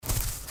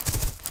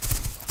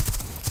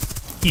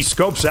He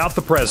scopes out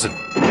the present,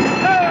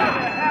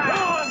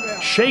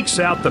 shakes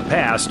out the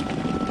past,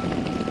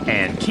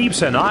 and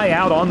keeps an eye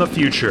out on the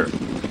future.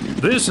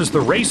 This is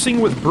the Racing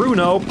with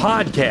Bruno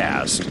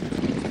podcast.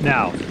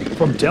 Now,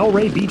 from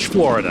Delray Beach,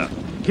 Florida,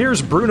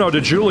 here's Bruno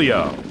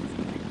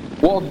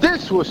DiGiulio. Well,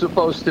 this was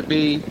supposed to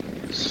be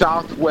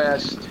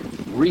Southwest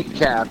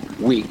Recap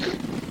Week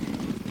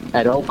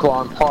at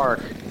Oaklawn Park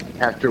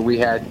after we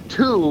had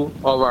two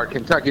of our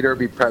Kentucky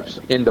Derby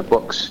preps in the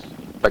books.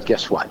 But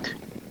guess what?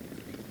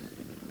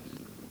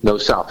 No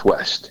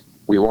Southwest.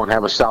 We won't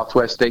have a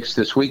Southwest Stakes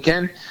this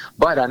weekend,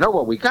 but I know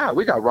what we got.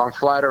 We got Ron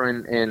Flatter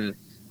in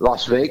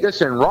Las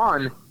Vegas, and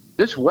Ron,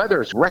 this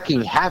weather is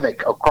wreaking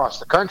havoc across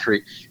the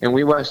country, and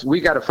we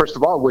got to first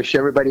of all wish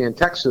everybody in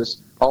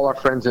Texas, all our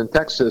friends in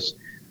Texas,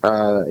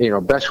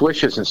 best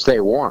wishes and stay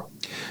warm.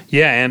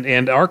 Yeah,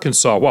 and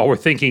Arkansas, while we're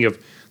thinking of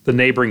the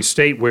neighboring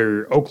state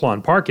where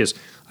Oaklawn Park is,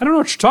 I don't know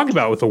what you're talking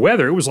about with the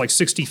weather. It was like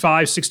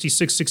 65,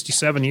 66,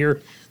 67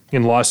 here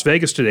in Las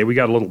Vegas today. We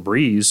got a little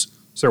breeze.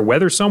 Is there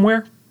weather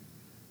somewhere?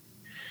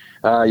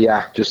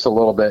 Yeah, just a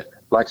little bit.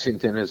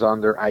 Lexington is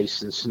under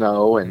ice and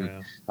snow,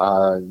 and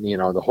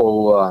the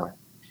whole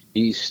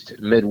East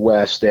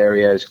Midwest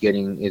area is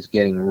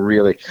getting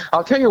really.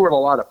 I'll tell you what a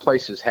lot of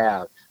places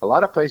have. A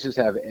lot of places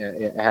have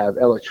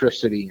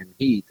electricity and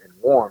heat and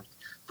warmth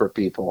for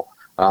people.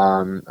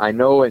 I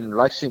know in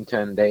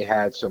Lexington they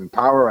had some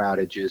power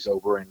outages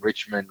over in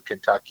Richmond,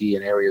 Kentucky,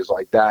 and areas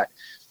like that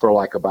for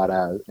like about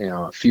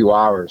a few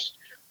hours.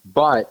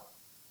 But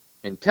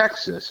in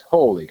Texas,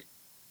 holy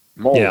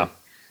moly! Yeah.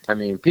 I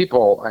mean,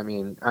 people. I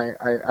mean,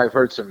 I've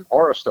heard some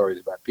horror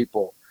stories about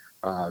people,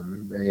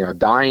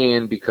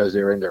 dying because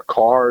they're in their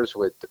cars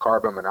with the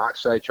carbon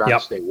monoxide trying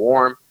to stay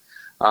warm.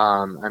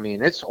 I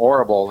mean, it's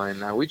horrible,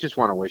 and we just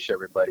want to wish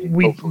everybody,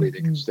 hopefully they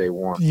can stay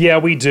warm. Yeah,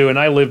 we do, and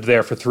I lived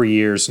there for 3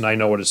 years, and I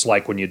know what it's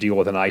like when you deal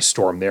with an ice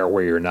storm there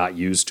where you're not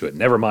used to it.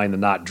 Never mind the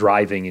not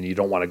driving, and you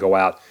don't want to go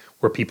out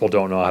where people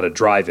don't know how to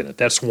drive in it.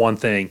 That's one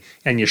thing,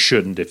 and you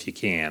shouldn't if you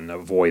can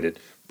avoid it.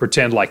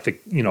 Pretend like the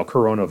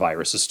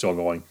coronavirus is still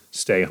going.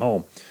 Stay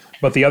home.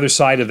 But the other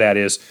side of that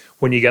is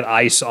when you get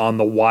ice on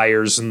the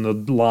wires and the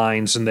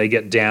lines and they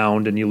get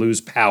downed and you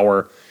lose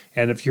power,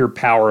 and if your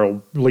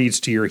power leads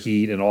to your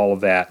heat and all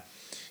of that,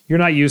 you're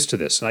not used to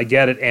this. And I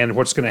get it. And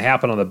what's going to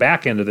happen on the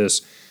back end of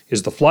this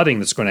is the flooding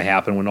that's going to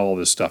happen when all of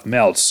this stuff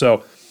melts.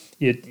 So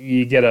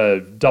you get a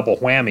double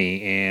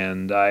whammy.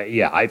 And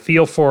I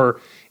feel for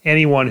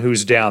anyone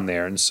who's down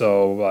there. And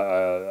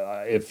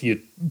so if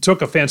you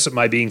took offense at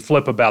my being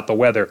flip about the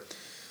weather,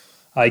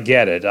 I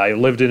get it. I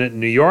lived in it in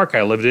New York.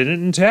 I lived in it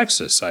in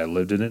Texas. I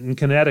lived in it in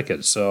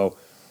Connecticut. So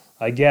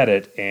I get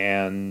it.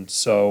 And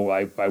so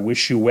I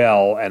wish you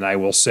well. And I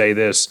will say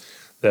this,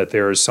 that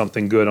there is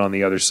something good on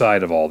the other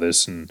side of all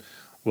this. And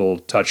we'll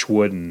touch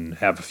wood and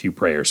have a few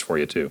prayers for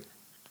you too.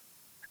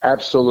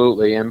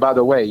 Absolutely. And by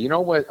the way, you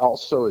know what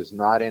also is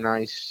not in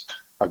ice?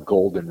 A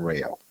golden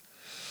rail.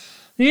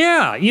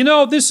 Yeah,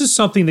 this is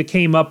something that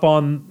came up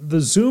on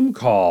the Zoom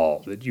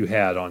call that you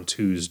had on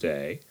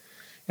Tuesday,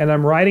 and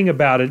I'm writing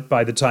about it.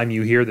 By the time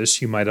you hear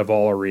this, you might have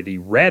already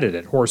read it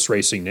at Horse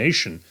Racing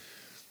Nation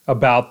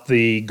about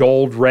the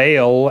gold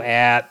rail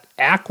at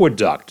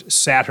Aqueduct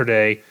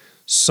Saturday,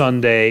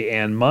 Sunday,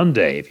 and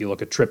Monday. If you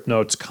look at trip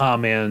notes,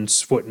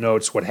 comments,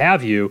 footnotes, what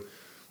have you,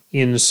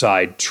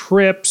 inside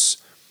trips,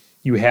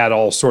 you had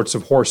all sorts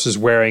of horses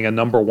wearing a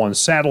number one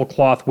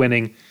saddlecloth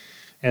winning,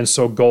 and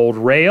so gold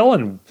rail,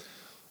 and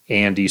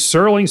Andy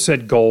Serling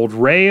said gold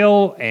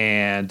rail,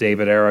 and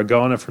David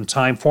Aragona from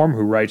Timeform,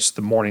 who writes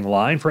the morning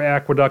line for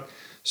Aqueduct,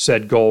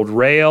 said gold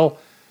rail.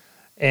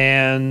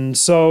 And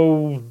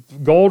so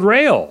gold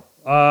rail,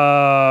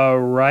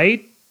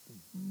 right,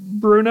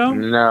 Bruno?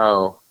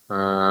 No,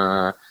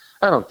 I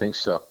don't think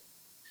so.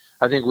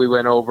 I think we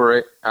went over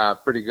it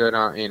pretty good.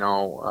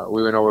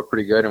 We went over it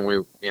pretty good, and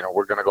we're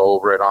going to go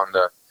over it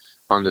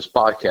on this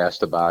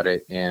podcast about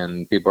it,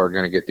 and people are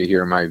going to get to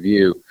hear my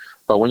view.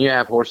 But when you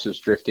have horses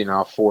drifting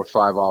off 4 or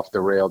 5 off the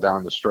rail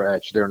down the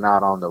stretch, they're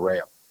not on the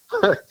rail.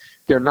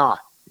 They're not.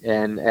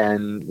 And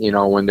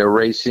when they're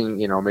racing,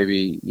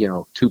 maybe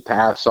 2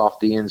 paths off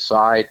the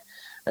inside,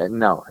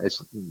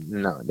 that's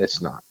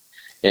not.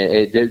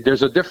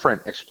 There's a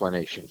different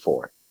explanation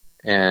for it.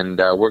 And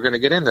we're going to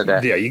get into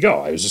that. There you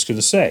go. I was just going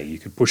to say, you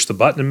could push the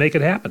button and make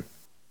it happen.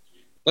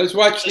 Let's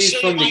watch these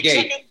from the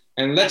gate,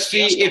 and let's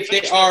see if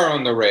they are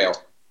on the rail.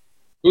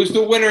 Who's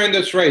the winner in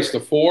this race?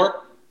 The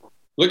 4?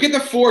 Look at the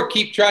 4.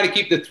 Try to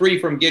keep the 3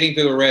 from getting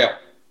to the rail.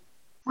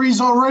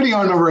 3's already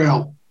on the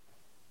rail.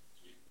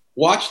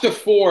 Watch the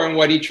 4 and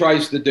what he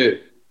tries to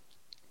do.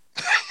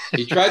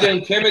 He tried to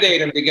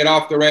intimidate him to get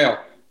off the rail.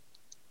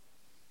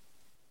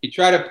 He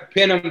tried to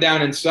pin him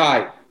down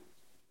inside.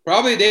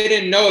 Probably they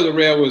didn't know the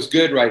rail was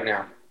good right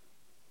now.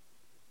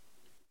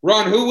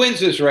 Ron, who wins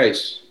this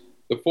race?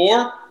 The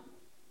 4?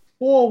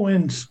 4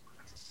 wins.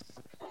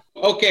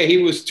 Okay,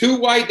 he was too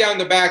wide down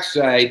the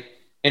backside,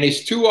 and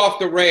he's 2 off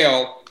the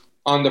rail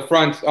on the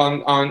front,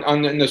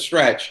 in the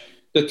stretch.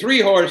 The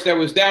 3 horse that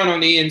was down on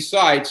the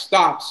inside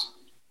stops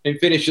and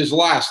finishes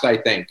last, I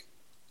think.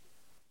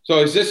 So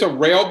is this a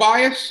rail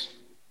bias?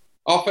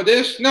 off of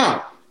this?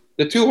 No.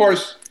 The two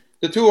horse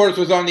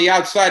was on the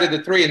outside of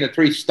the 3, and the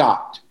 3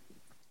 stopped.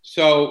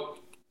 So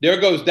there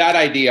goes that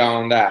idea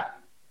on that.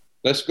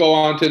 Let's go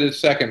on to the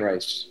second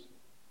race.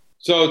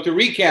 So to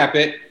recap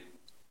it,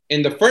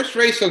 in the first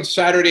race on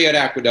Saturday at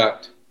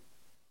Aqueduct,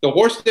 the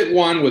horse that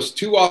won was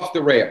 2 off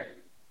the rail.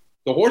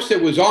 The horse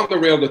that was on the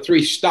rail, the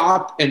 3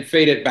 stopped and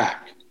faded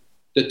back.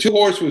 The 2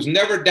 horse was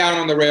never down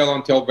on the rail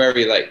until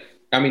very late.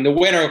 I mean, the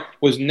winner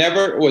was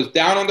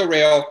down on the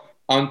rail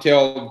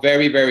until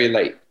very, very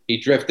late. He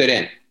drifted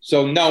in.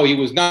 So no, he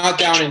was not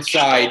down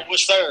inside.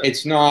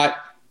 It's not,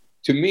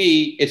 to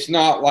me, it's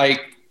not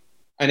like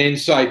an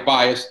inside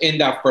bias in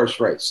that first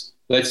race.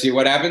 Let's see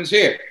what happens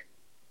here.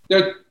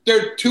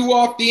 They're 2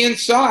 off the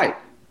inside.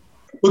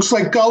 Looks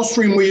like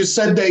Gulfstream where you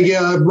said they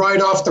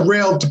ride off the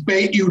rail to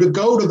bait you to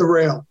go to the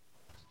rail.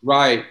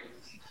 Right.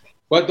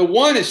 But the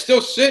 1 is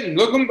still sitting.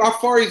 Look how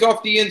far he's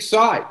off the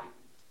inside.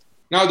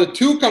 Now the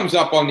 2 comes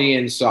up on the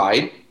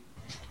inside.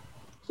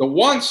 The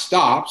 1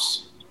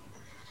 stops.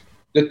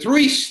 The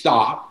 3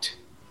 stopped.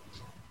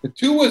 The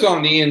 2 was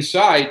on the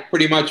inside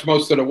pretty much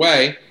most of the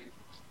way.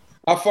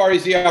 How far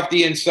is he off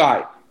the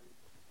inside?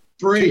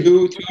 3.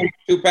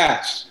 Two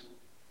pass.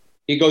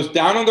 He goes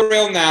down on the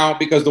rail now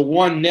because the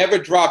 1 never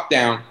dropped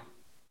down,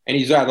 and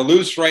he's out of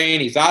loose rein.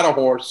 He's out of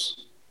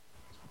horse.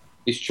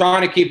 He's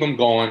trying to keep him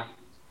going.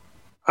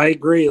 I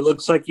agree. It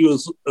looks like it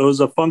was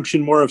a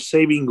function more of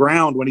saving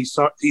ground when he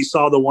saw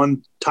the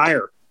 1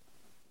 tire.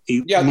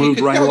 He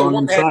moved right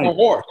along the side. No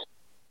horse.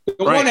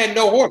 The 1 had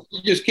no horse.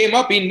 He just came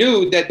up. He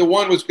knew that the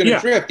 1 was going to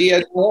drift. He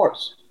had no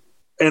horse.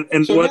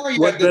 And so now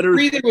you have the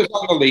 3 that was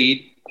on the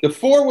lead. The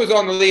 4 was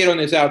on the lead on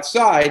his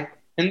outside,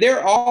 and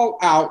they're all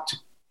out,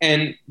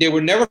 and they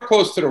were never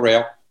close to the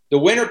rail. The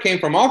winner came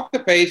from off the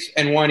pace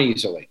and won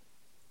easily.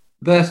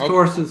 Best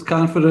horse is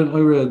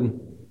confidently ridden.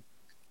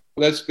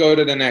 Let's go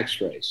to the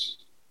next race.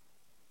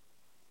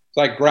 It's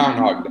like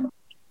Groundhog Day.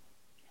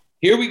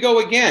 Here we go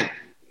again.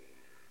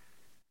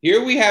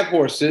 Here we have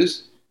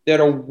horses that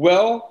are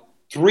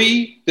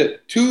 2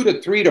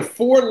 to 3 to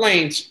 4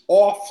 lengths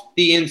off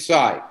the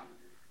inside.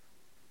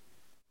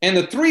 And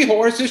the 3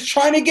 horse is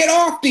trying to get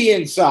off the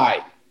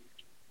inside.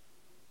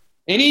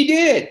 And he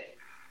did.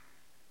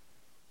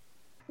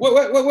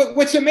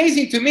 What's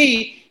amazing to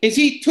me is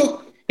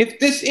if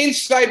this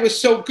inside was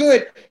so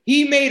good,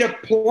 he made a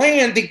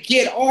plan to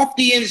get off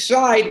the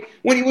inside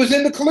when he was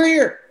in the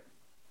clear,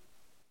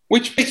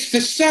 which makes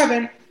the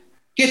 7,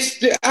 gets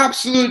the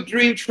absolute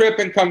dream trip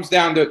and comes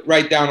down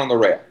right down on the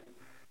rail.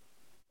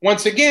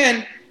 Once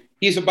again,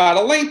 he's about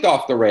a length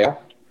off the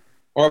rail,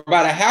 or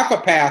about a half a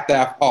path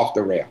off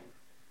the rail.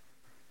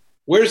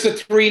 Where's the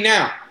 3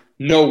 now?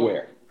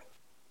 Nowhere.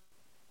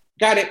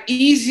 Got an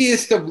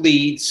easiest of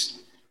leads,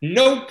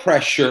 no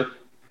pressure.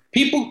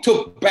 People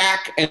took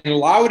back and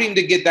allowed him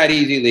to get that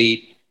easy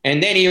lead,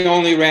 and then he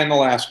only ran the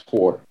last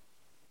quarter.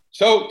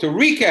 So to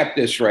recap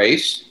this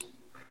race,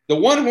 the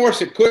 1 horse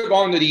that could have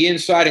gone to the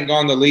inside and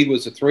gone to the lead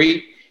was the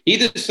 3. He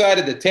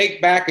decided to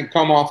take back and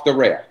come off the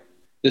rail.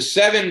 The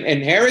 7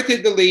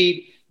 inherited the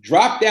lead,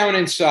 dropped down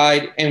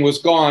inside, and was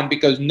gone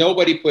because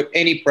nobody put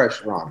any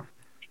pressure on him.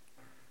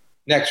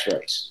 Next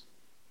race,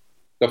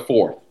 the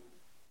 4th.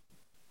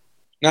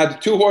 Now the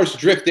 2 horse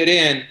drifted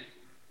in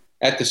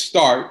at the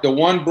start. The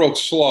 1 broke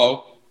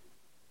slow.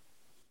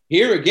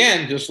 Here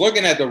again, just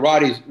looking at the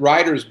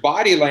rider's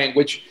body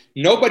language,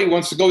 nobody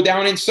wants to go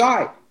down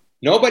inside.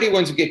 Nobody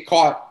wants to get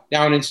caught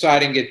down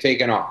inside and get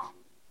taken off.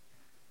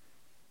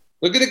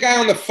 Look at the guy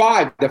on the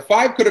 5. The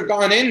 5 could have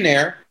gone in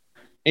there,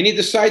 and he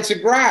decides to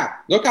grab.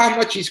 Look how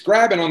much he's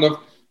grabbing on the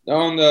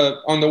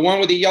one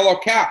with the yellow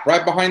cap,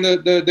 right behind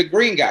the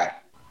green guy.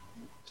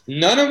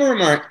 None of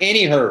them are in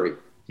any hurry.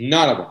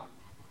 None of them.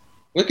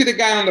 Look at the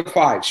guy on the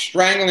 5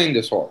 strangling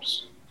this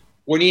horse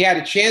when he had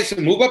a chance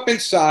to move up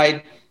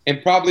inside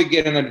and probably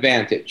get an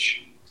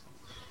advantage.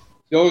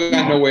 Still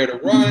got nowhere to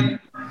run.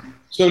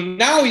 So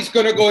now he's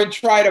going to go and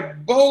try to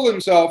bowl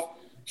himself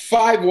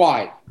 5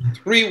 wide,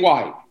 3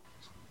 wide.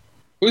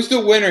 Who's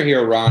the winner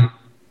here, Ron?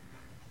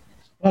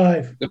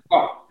 5.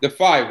 The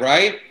 5,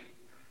 right?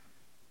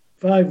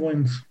 5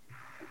 wins.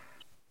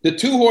 The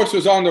 2 horse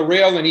was on the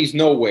rail and he's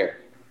nowhere.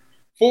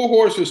 4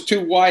 horse was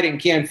too wide and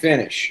can't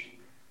finish.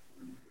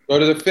 Go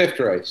to the 5th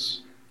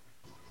race.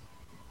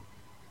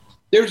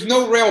 There's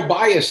no rail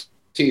bias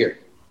here.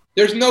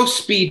 There's no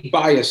speed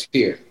bias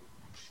here.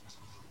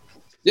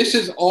 This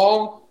is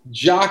all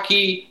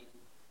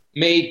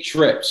jockey-made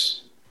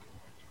trips.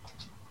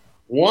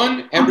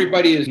 1,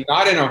 everybody is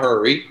not in a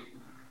hurry.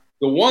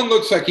 The 1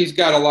 looks like he's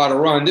got a lot of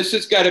run. This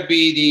has got to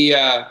be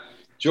the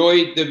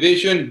Joy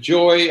Division.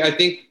 Joy, I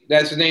think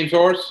that's his name's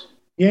horse?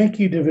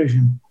 Yankee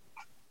Division.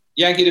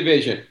 Yankee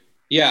Division.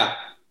 Yeah.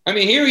 I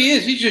mean, here he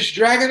is. He's just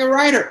dragging the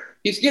rider.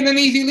 He's getting an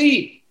easy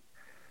lead.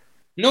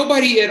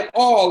 Nobody at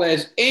all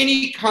has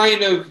any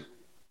kind of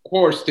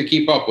horse to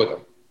keep up with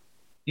him.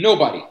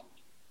 Nobody.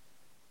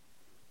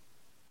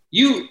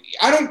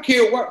 I don't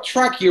care what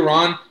track you're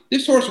on.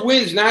 This horse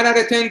wins 9 out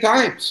of 10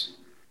 times.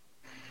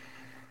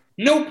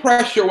 No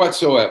pressure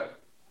whatsoever.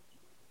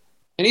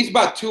 And he's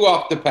about 2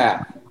 off the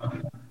path.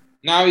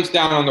 Now he's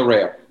down on the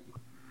rail.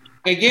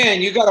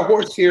 Again, you got a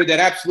horse here that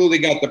absolutely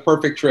got the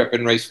perfect trip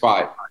in race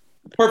 5.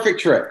 Perfect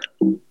trip.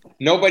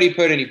 Nobody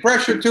put any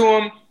pressure to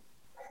him,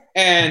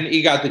 and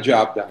he got the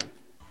job done.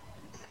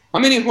 How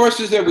many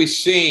horses have we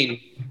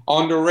seen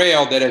on the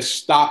rail that have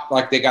stopped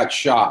like they got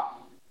shot?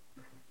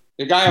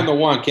 The guy on the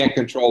 1 can't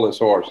control his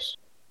horse.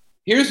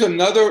 Here's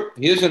another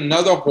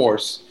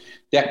horse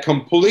that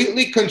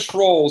completely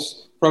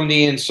controls from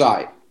the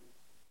inside.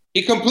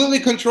 He completely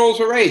controls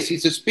the race.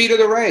 He's the speed of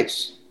the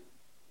race.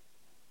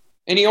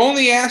 And he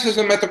only asks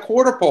him at the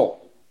quarter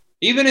pole,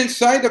 even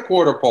inside the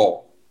quarter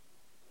pole.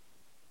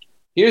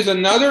 Here's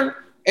another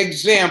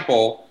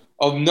example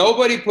of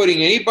nobody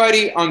putting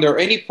anybody under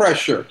any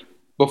pressure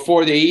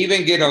before they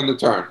even get on the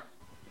turn.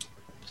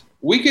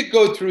 We could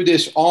go through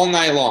this all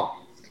night long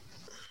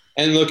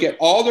and look at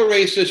all the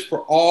races for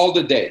all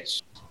the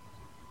days.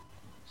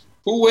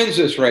 Who wins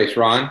this race,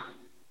 Ron?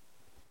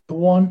 The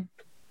 1.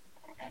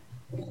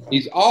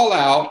 He's all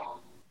out.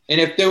 And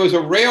if there was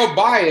a rail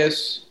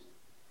bias,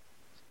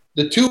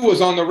 the 2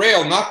 was on the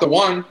rail, not the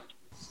 1.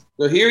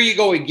 So here you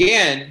go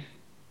again.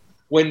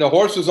 When the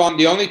horse was on,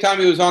 the only time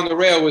he was on the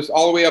rail was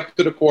all the way up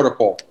to the quarter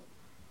pole.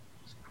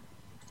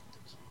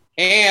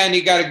 And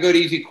he got a good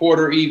easy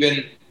quarter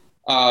even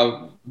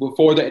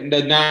before the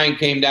 9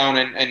 came down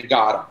and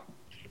got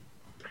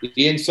him.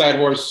 The inside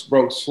horse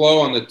broke slow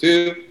on the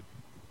 2.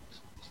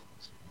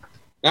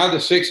 Now the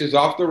 6 is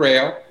off the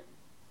rail.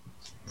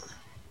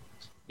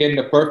 Getting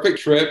the perfect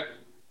trip.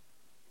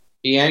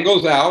 He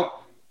angles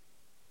out.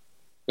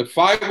 The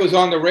 5 was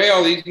on the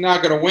rail. He's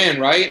not going to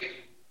win, right?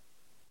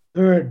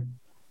 Third.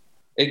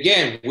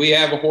 Again, we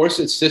have a horse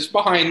that sits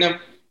behind them,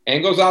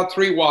 angles out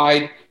 3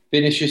 wide,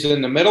 finishes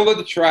in the middle of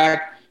the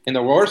track, and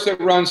the horse that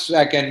runs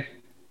second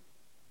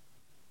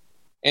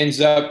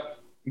ends up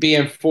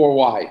being 4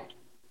 wide.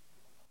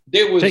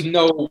 There was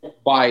no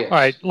bias. All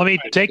right, let me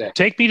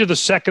take me to the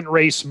second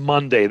race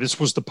Monday. This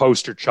was the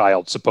poster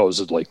child,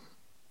 supposedly.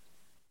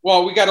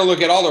 Well, we got to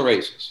look at all the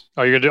races.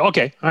 Oh, you're going to do?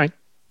 Okay, all right.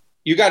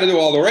 You got to do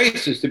all the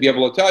races to be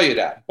able to tell you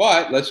that.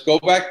 But let's go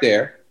back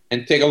there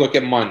and take a look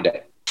at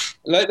Monday.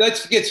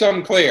 Let's get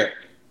something clear.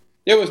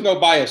 There was no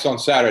bias on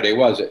Saturday,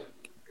 was it?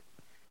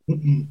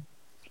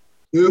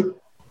 Yeah.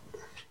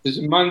 This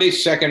is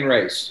Monday's second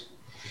race.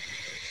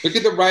 Look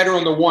at the rider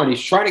on the 1.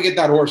 He's trying to get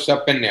that horse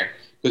up in there.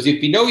 Because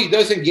if you know he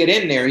doesn't get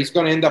in there, he's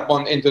going to end up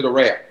into the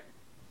rail.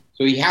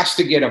 So he has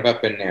to get him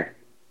up in there.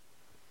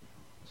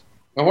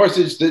 The horse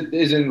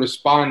isn't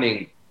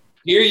responding.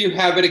 Here you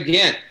have it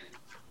again.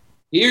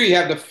 Here you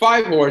have the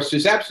 5 horse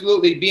who's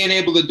absolutely being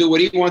able to do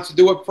what he wants to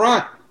do up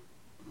front.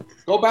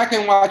 Go back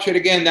and watch it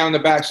again down the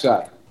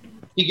backside.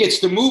 He gets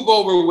to move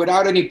over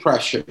without any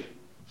pressure.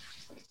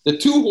 The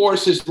 2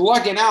 horses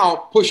lugging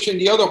out, pushing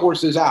the other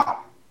horses out.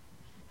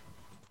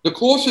 The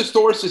closest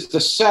horse is the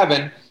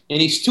 7,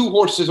 and he's 2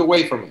 horses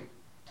away from him.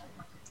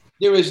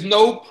 There is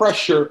no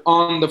pressure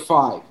on the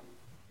 5.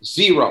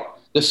 0.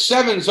 The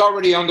 7's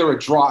already under a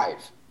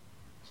drive.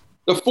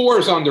 The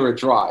 4's under a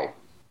drive.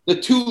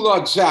 The 2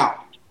 lugs out.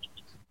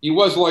 He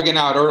was lugging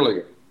out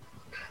earlier.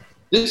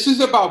 This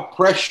is about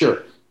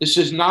pressure. This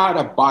is not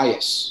a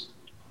bias.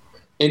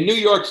 And New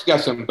York's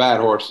got some bad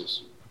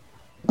horses.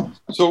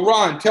 So,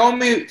 Ron, tell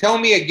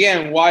me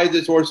again why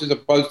this horse is a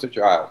poster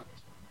child.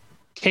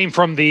 Came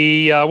from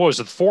the, what was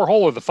it, the 4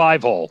 hole or the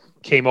 5 hole?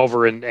 Came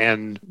over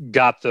and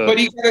got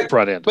the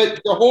front end. But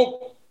the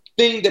whole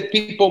thing that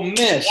people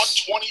miss.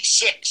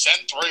 126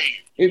 and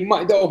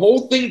 3. The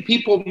whole thing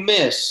people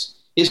miss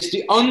is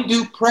the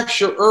undue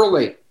pressure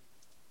early.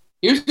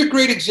 Here's the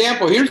great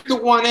example. Here's the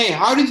 1A.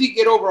 How does he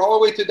get over all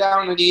the way to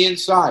down on the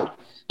inside?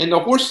 And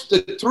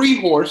the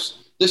 3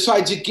 horse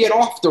decides to get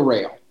off the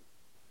rail.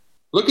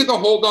 Look at the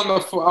hold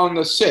on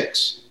the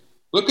 6.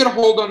 Look at a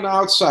hold on the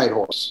outside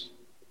horse.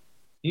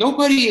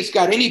 Nobody has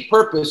got any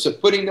purpose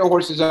of putting their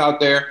horses out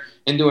there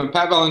and doing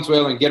Pat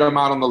Valenzuela and get them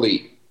out on the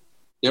lead.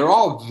 They're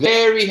all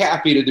very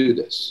happy to do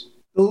this.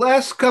 The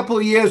last couple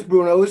of years,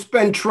 Bruno, it's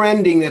been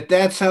trending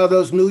that's how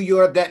that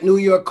New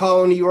York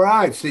colony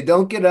rides. They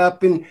don't get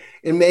up and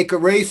make a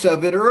race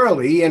of it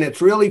early, and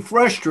it's really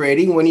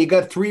frustrating when you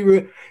got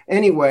 3.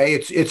 Anyway,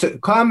 it's a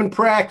common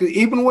practice,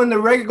 even when the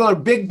regular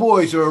big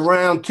boys are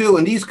around too,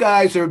 and these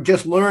guys are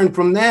just learn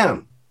from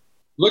them.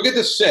 Look at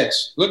the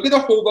 6. Look at the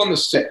hold on the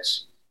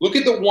 6. Look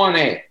at the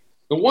 1A.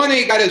 The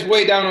 1A got his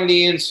way down on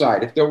the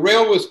inside. If the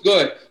rail was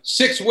good,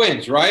 6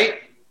 wins, right?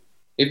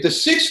 If the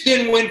 6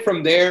 didn't win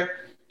from there,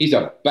 he's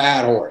a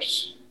bad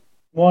horse.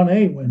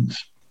 1A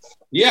wins.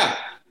 Yeah,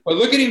 but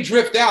look at him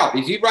drift out.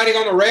 Is he riding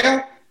on the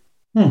rail?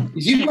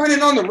 Is he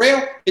riding on the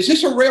rail? Is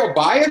this a rail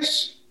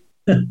bias?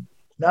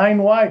 9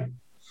 wide.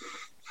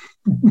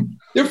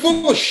 They're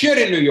full of shit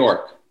in New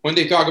York when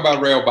they talk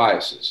about rail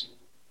biases.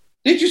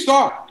 They just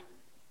are.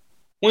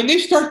 When they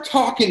start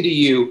talking to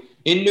you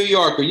in New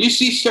York, or you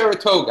see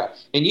Saratoga,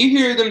 and you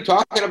hear them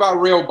talking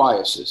about rail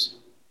biases,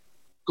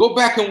 go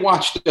back and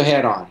watch the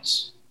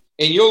head-ons.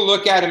 And you'll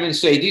look at them and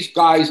say, these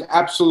guys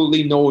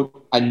absolutely know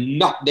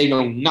they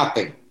know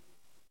nothing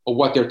of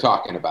what they're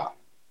talking about.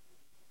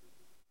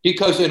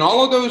 Because in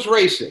all of those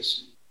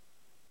races,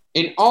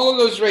 In all of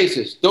those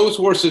races, those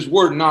horses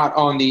were not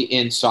on the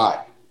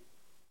inside.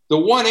 The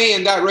 1A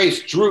in that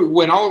race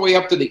went all the way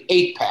up to the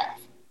 8th path.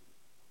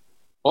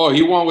 Oh,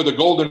 he won with a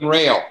golden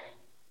rail.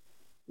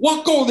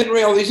 What golden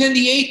rail? He's in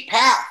the 8th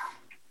path.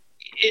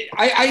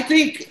 I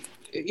think,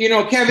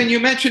 Kevin, you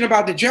mentioned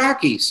about the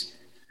jockeys.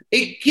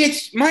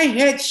 My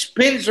head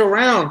spins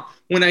around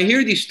when I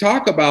hear these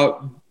talk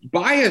about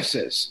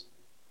biases.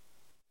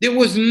 There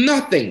was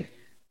nothing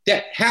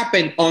that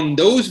happened on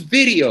those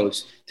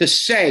videos to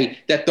say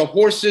that the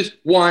horses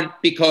won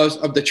because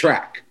of the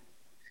track.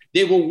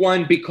 They were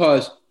won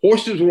because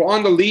horses were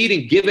on the lead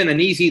and given an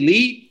easy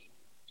lead,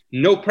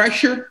 no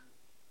pressure.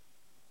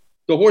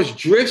 The horse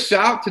drifts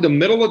out to the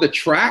middle of the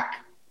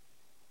track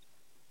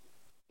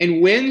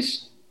and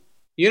wins.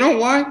 You know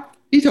why?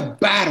 These are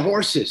bad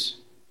horses.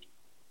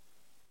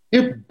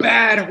 They're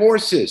bad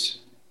horses.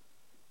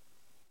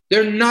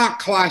 They're not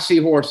classy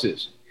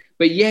horses.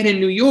 But yet in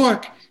New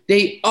York,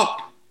 they up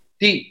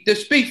the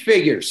speed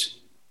figures.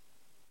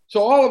 So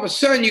all of a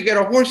sudden, you get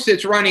a horse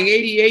that's running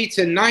 88s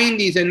and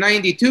 90s and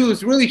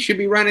 92s, really should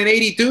be running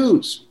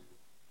 82s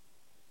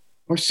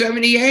or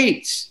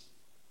 78s.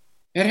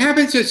 It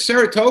happens at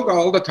Saratoga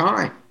all the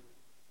time.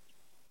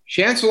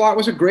 Chancelot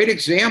was a great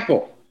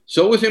example.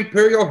 So was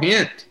Imperial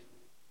Hint.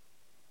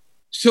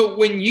 So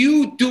when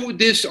you do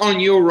this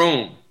on your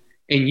own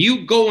and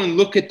you go and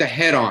look at the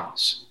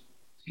head-ons,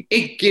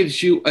 it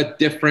gives you a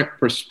different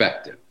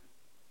perspective.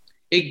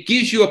 It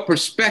gives you a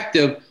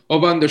perspective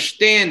of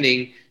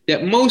understanding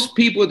that most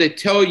people that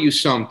tell you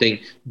something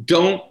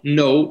don't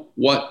know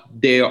what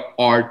they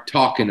are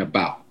talking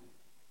about.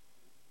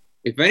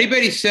 If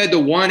anybody said the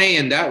 1A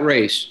in that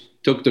race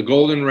took the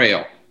golden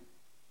rail,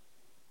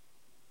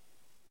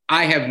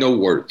 I have no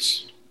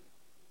words.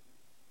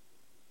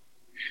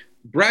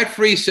 Brad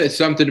Fries said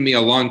something to me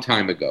a long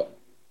time ago.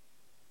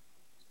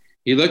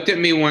 He looked at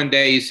me one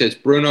day, he says,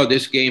 Bruno,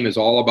 this game is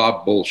all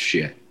about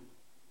bullshit.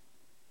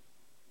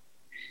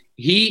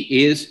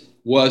 He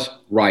was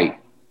right.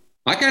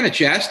 I kind of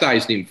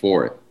chastised him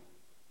for it.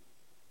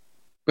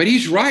 But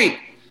he's right.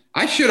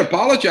 I should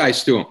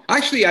apologize to him.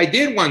 Actually, I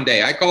did one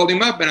day. I called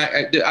him up,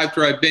 and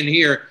after I've been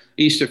here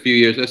East a few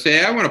years, I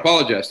say, I want to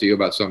apologize to you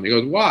about something. He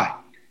goes, why?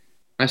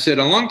 I said,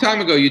 a long time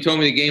ago, you told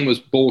me the game was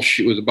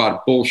bullshit. It was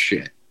about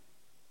bullshit.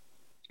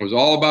 It was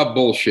all about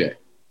bullshit.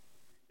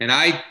 And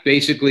I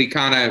basically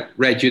kind of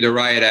read you the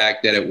riot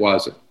act that it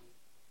wasn't.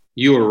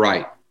 You were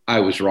right. I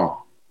was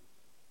wrong.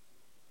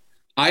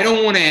 I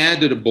don't want to add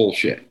to the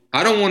bullshit.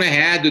 I don't want to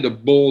add to the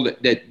bull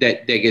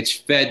that gets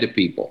fed to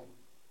people.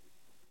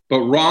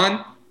 But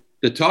Ron,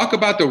 the talk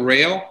about the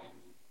rail,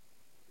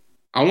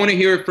 I want to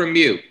hear it from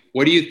you.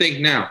 What do you think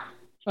now?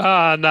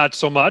 Not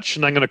so much,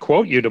 and I'm going to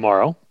quote you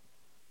tomorrow.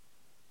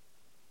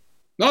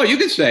 No, you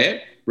can say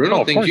it.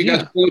 Bruno thinks you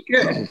guys are full of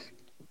shit.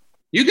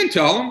 You can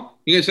tell them.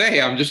 You can say, hey,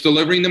 I'm just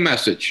delivering the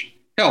message.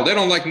 Hell, they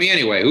don't like me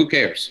anyway. Who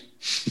cares?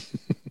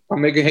 I'll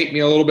make it hate me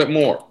a little bit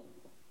more.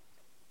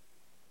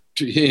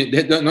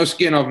 No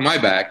skin off my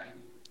back,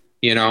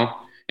 And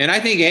I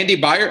think Andy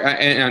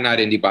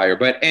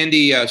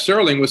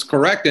Serling was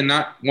correct in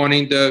not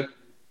wanting to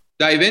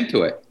dive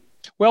into it.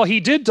 Well, he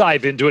did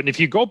dive into it. And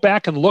if you go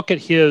back and look at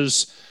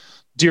his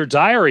Dear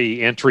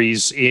Diary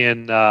entries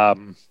in,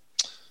 I'm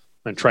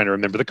trying to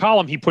remember the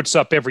column he puts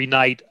up every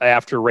night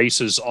after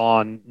races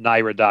on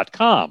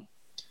NYRA.com.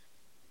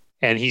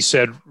 And he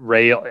said,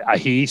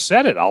 he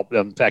said it.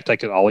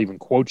 I'll even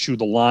quote you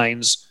the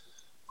lines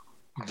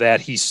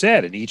that he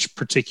said in each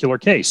particular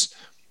case.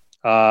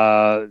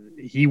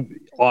 He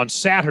on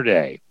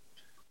Saturday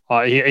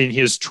in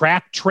his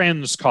track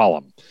trends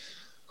column,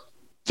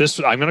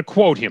 I'm going to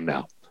quote him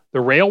now. The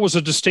rail was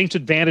a distinct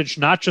advantage,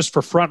 not just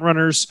for front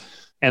runners,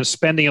 and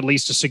spending at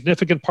least a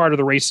significant part of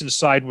the race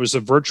inside was a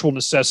virtual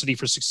necessity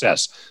for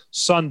success.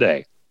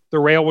 Sunday, the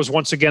rail was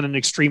once again an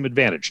extreme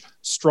advantage.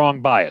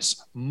 Strong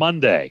bias.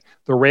 Monday,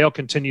 the rail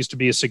continues to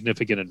be a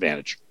significant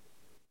advantage.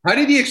 How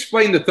did he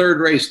explain the third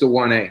race, the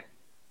 1A?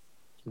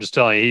 I'm just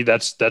telling you,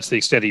 that's the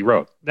extent he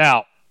wrote.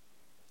 Now,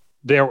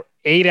 there were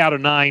 8 out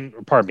of 9,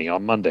 pardon me,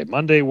 on Monday.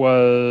 Monday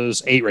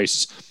was 8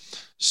 races.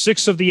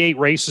 6 of the 8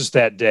 races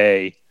that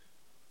day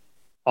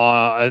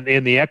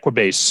in the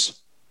Equibase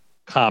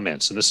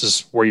comments, and this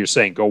is where you're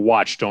saying, go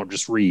watch, don't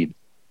just read.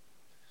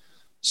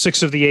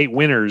 6 of the 8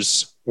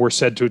 winners were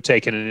said to have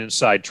taken an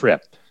inside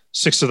trip.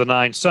 6 of the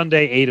 9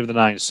 Sunday, 8 of the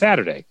 9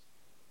 Saturday.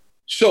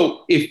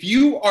 So if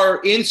you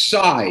are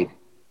inside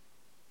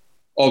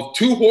of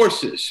 2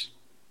 horses,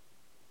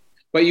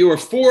 but you are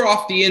 4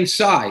 off the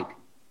inside,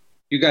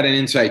 you got an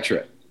inside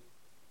trip.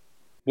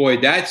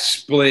 Boy, that's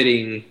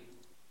splitting.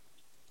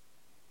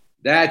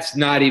 That's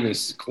not even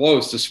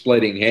close to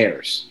splitting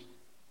hairs.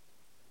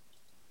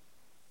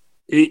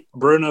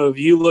 Bruno, if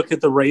you look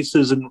at the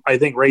races, and I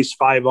think race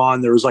 5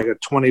 on, there was like a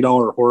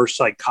 $20 horse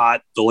I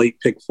caught the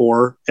late pick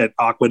 4 at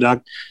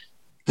Aqueduct.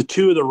 The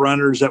 2 of the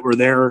runners that were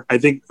there, I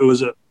think it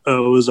was a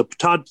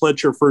Todd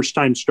Pletcher first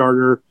time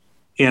starter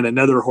and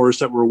another horse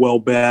that were well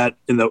bet.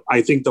 And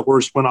I think the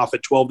horse went off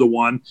at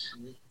 12-1.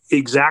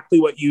 exactly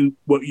what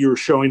you're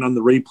showing on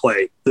the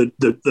replay.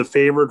 The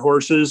favored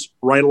horses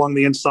right along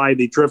the inside,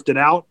 they drifted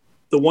out.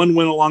 The one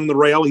went along the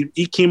rail.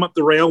 He came up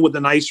the rail with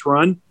a nice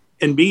run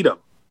and beat him.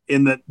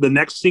 In the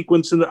next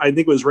sequence, I think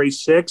it was race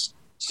 6,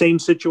 same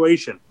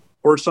situation.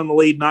 Horse on the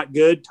lead, not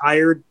good,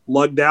 tired,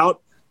 lugged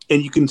out,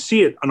 and you can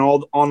see it on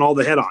all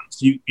the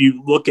head-ons.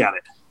 You look at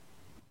it.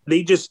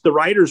 The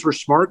riders were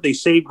smart. They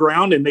saved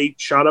ground and they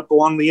shot up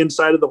along the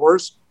inside of the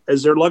horse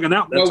as they're lugging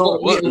out. That's all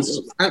it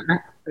was.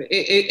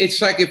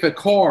 It's like if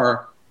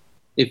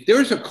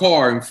there's a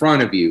car in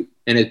front of you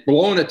and it's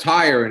blowing a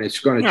tire and it's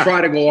going to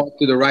try to go off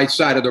to the right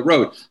side of the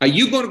road, are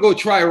you going to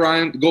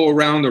go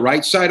around the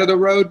right side of the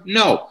road?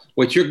 No.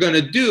 What you're going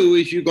to do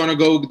is you're going to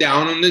go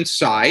down on the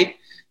side,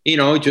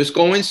 just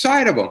go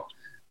inside of them,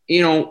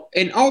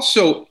 and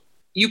also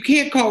you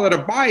can't call it a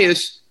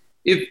bias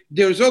if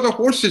there's other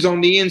horses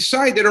on the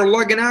inside that are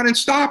lugging out and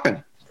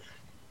stopping.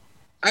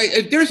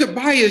 If there's a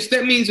bias,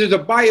 that means there's a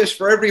bias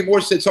for every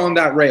horse that's on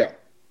that rail.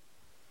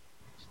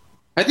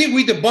 I think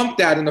we debunked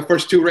that in the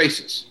first 2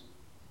 races.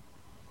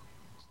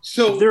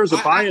 So if there was a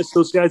bias,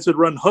 those guys would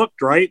run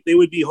hooked, right? They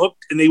would be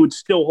hooked and they would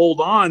still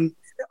hold on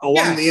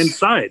along the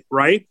inside,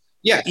 right?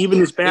 Yeah.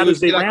 Even as bad as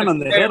they ran on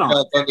the head-on.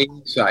 On the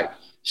inside.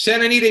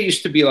 Santa Anita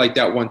used to be like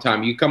that one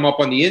time. You come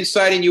up on the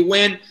inside and you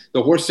win.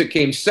 The horse that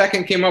came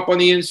second came up on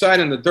the inside,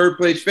 and the third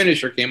place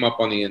finisher came up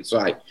on the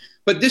inside.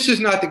 But this is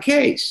not the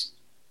case.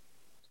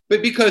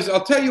 But because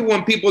I'll tell you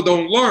when people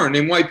don't learn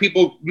and why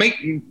people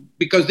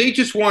because they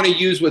just want to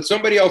use what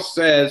somebody else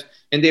says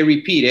and they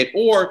repeat it,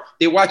 or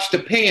they watch the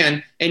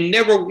pan and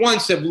never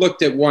once have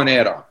looked at one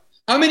head-on.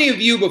 How many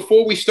of you,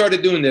 before we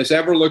started doing this,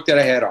 ever looked at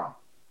a head-on?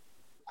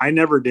 I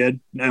never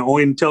did.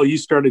 Only until you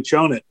started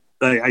showing it.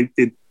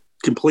 It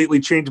completely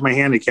changed my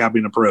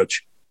handicapping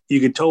approach. You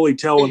could totally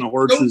tell when the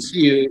horse is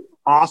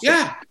awesome.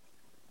 Yeah.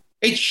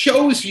 It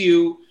shows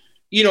you,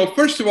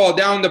 first of all,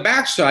 down the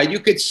backside, you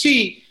could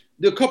see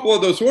the couple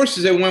of those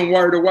horses that went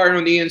wire to wire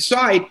on the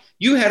inside.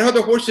 You had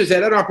other horses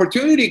that had an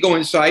opportunity to go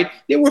inside.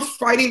 They were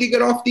fighting to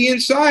get off the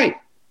inside,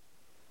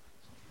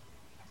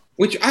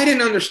 which I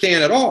didn't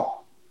understand at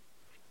all.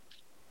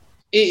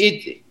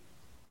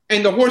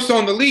 And the horse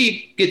on the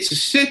lead gets to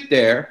sit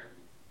there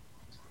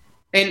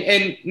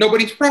and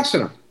nobody's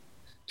pressing him.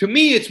 To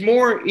me, it's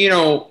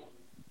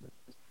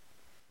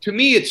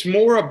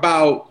more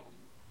about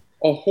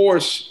a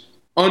horse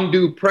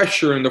undue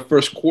pressure in the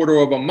first quarter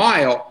of a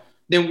mile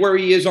than where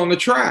he is on the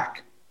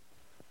track.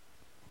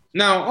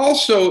 Now,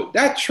 also,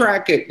 that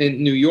track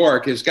in New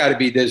York has got to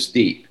be this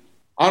deep.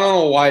 I don't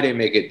know why they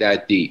make it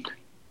that deep.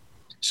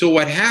 So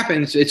what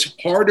happens, it's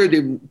harder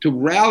to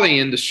rally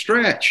in the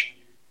stretch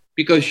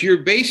because you're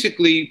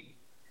basically,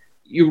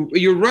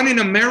 you're running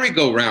a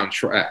merry-go-round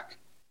track.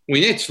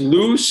 When it's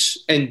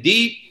loose and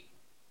deep,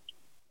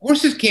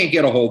 horses can't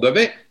get a hold of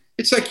it.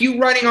 It's like you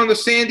running on the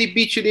sandy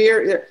beach of the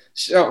area,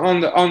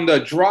 on the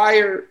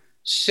drier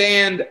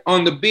sand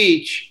on the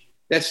beach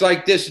that's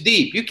like this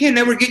deep. You can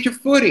never get your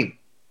footing.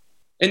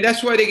 And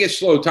that's why they get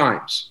slow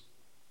times.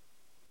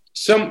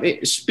 Some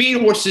speed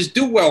horses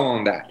do well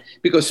on that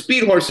because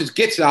speed horses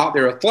gets out,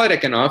 they're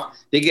athletic enough,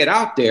 they get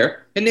out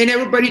there, and then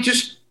everybody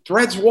just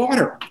threads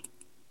water.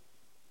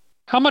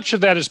 How much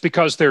of that is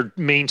because they're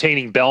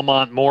maintaining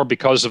Belmont more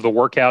because of the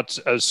workout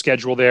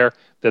schedule there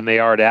than they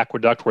are at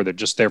Aqueduct, where they're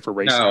just there for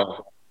racing?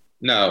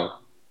 No.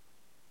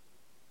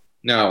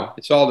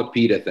 It's all the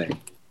PETA thing.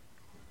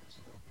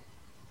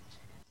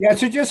 Yeah,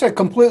 it's just a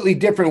completely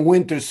different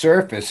winter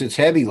surface. It's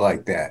heavy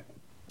like that.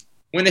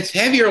 When it's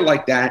heavier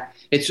like that,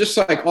 it's just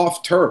like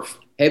off turf,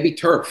 heavy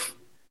turf.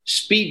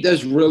 Speed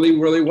does really,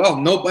 really well.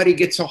 Nobody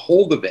gets a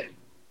hold of it.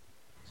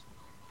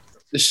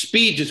 The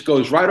speed just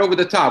goes right over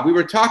the top. We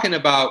were talking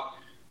about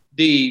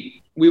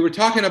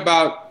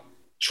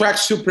track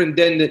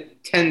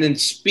superintendent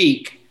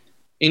speak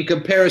in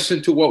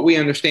comparison to what we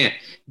understand.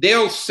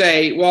 They'll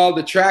say, well,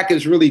 the track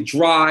is really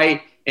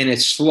dry and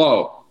it's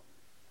slow.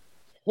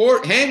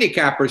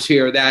 Handicappers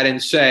hear that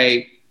and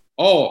say,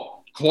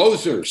 oh,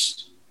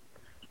 closers.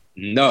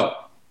 No.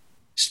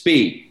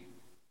 Speed.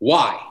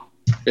 Why?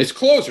 It's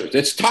closers.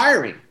 It's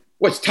tiring.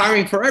 Well, it's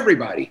tiring for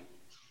everybody.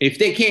 If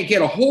they can't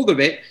get a hold of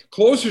it,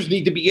 closers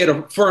need to get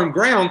a firm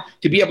ground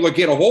to be able to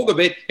get a hold of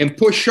it and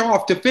push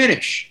off to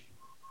finish.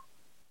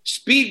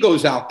 Speed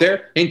goes out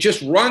there and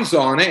just runs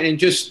on it and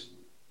just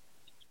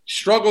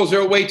struggles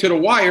their way to the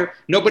wire.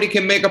 Nobody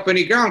can make up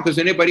any ground because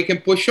anybody can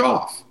push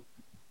off.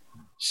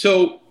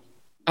 So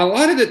a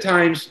lot of the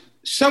times,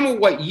 some of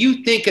what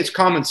you think is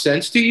common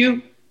sense to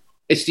you,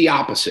 it's the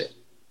opposite.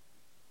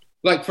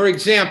 Like, for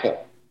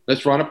example,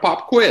 let's run a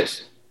pop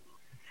quiz.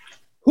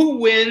 Who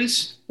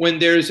wins when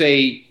there's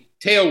a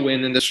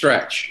tailwind in the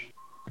stretch?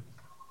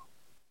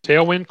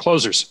 Tailwind,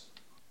 closers.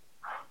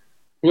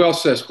 Who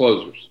else says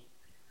closers?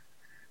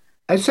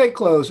 I'd say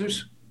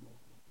closers.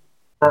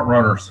 Front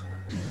runners.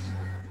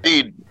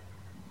 Speed.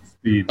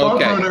 Okay.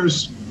 Front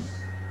runners.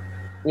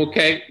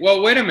 Okay.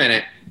 Well, wait a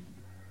minute.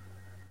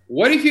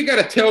 What if you got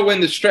a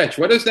tailwind to stretch?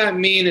 What does that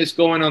mean is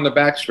going on the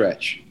back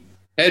stretch?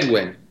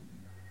 Headwind.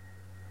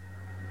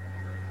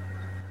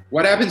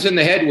 What happens in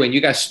the headwind?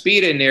 You got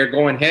speed in there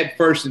going head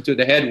first into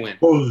the headwind.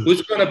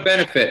 Who's going to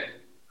benefit?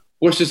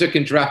 Horses that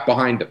can draft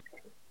behind them.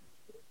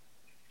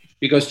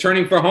 Because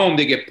turning for home,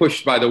 they get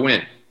pushed by the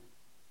wind.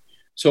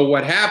 So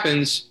what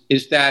happens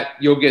is that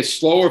you'll get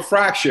slower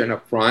fraction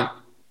up front,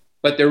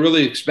 but they're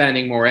really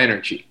expanding more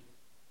energy.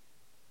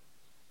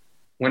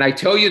 When I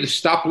tell you to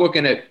stop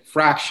looking at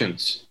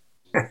fractions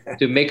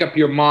to make up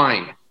your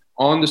mind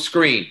on the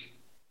screen,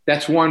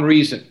 that's one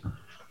reason.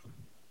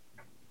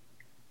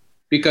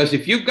 Because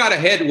if you've got a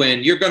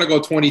headwind, you're going to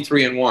go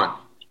 23-1.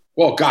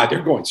 Well, God,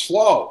 they're going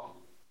slow.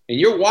 And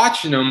you're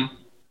watching them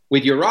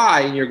with your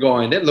eye and you're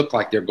going, they look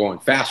like they're going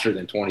faster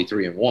than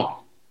 23-1.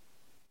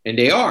 And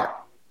they are.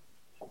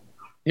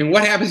 And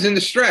what happens in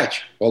the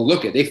stretch? Well,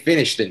 look at, they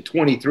finished in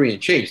 23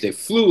 and change. They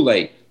flew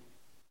late.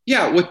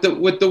 Yeah, with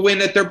the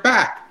wind at their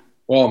back.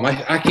 Well,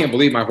 I can't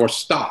believe my horse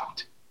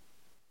stopped.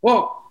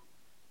 Well,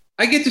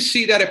 I get to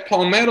see that at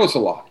Palmettos a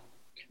lot.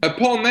 At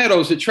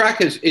Palmettos, the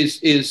track is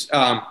east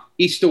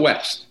to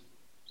west.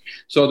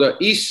 So the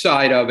east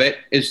side of it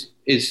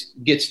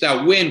gets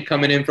that wind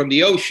coming in from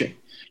the ocean.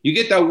 You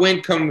get that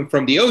wind coming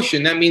from the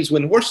ocean. That means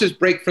when horses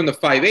break from the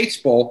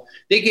 5/8 pole,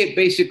 they get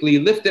basically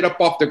lifted up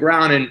off the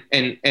ground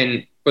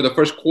and for the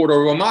first quarter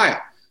of a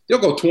mile, they'll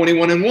go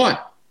 21-1.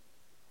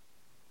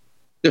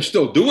 They're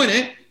still doing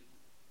it.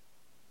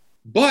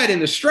 But in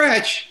the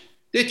stretch,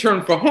 they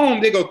turn for home,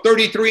 they go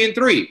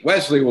 33-3.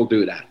 Wesley will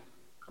do that.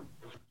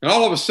 And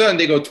all of a sudden,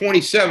 they go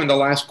 27 the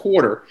last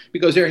quarter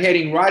because they're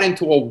heading right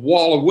into a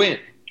wall of wind.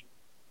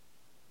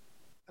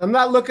 I'm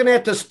not looking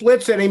at the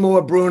splits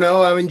anymore,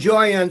 Bruno. I'm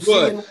enjoying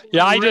seeing.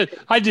 Yeah, I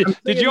did.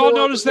 Did you all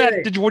notice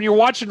that? When you're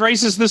watching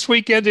races this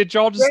weekend, did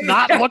y'all just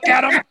not look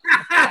at them?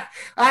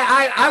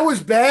 I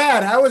was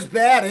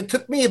bad. It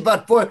took me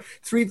about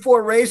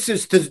 3-4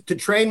 races to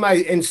train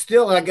and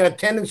still I got a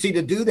tendency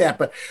to do that.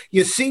 But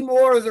you see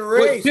more of the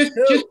race.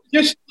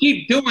 Just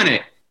keep doing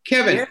it,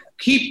 Kevin. Yeah.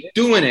 Keep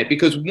doing it,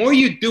 because the more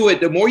you do it,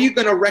 the more you're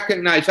going to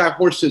recognize how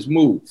horses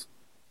move.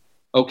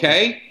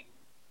 Okay,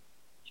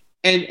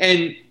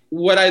 and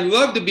what I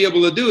love to be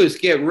able to do is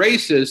get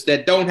races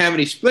that don't have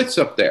any splits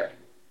up there.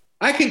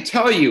 I can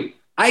tell you,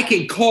 I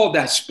can call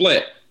that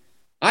split.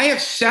 I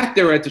have sat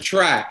there at the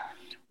track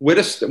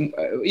with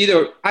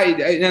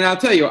and I'll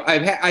tell you,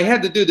 I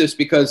had to do this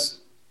because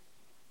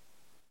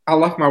I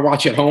left my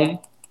watch at home,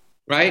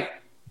 right?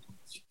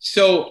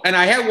 So, and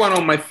I had one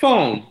on my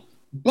phone,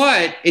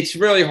 but it's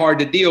really hard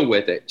to deal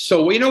with it.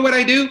 So you know what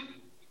I do?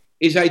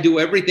 Is I do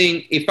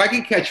everything. If I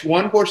can catch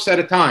one horse at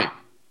a time,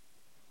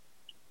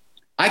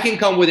 I can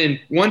come within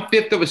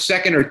 1/5 of a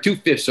second or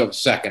 2/5 of a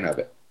second of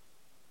it.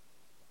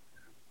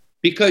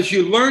 Because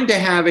you learn to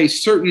have a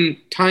certain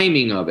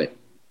timing of it.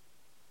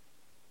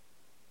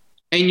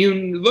 And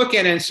you look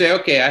at it and say,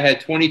 okay, I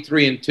had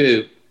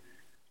 23-2.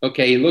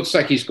 Okay, it looks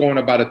like he's going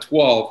about a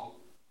 12,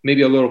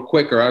 maybe a little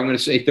quicker. I'm going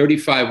to say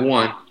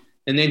 35-1.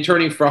 And then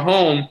turning for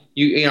home,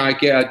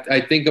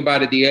 I think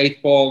about it, the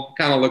 8th ball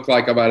kind of looked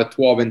like about a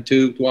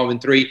 12-2,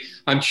 12-3.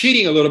 I'm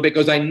cheating a little bit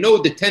because I know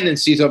the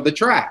tendencies of the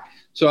track.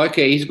 So,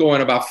 okay, he's going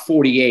about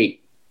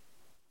 48.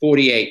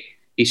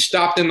 He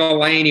stopped in the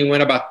lane. He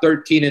went about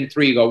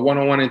 13-3, go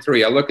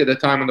 101-3. I look at the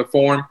time on the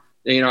form,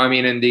 in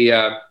the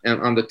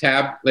on the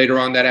tab later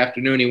on that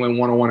afternoon, he went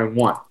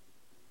 101-1.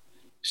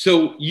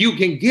 So you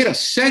can get a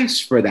sense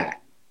for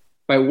that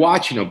by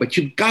watching him, but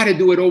you've got to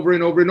do it over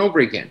and over and over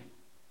again.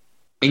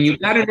 And you've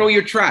got to know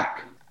your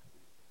track.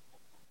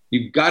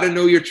 You've got to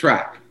know your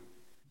track.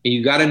 And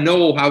you got to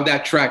know how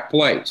that track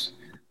plays.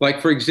 Like,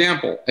 for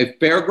example, at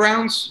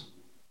Fairgrounds,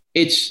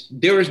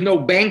 there is no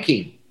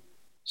banking.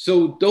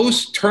 So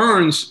those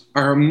turns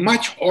are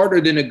much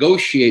harder to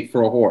negotiate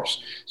for a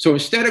horse. So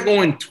instead of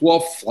going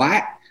 12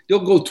 flat, they'll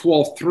go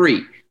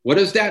 12-3. What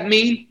does that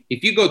mean?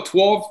 If you go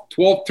 12,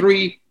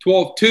 12-3,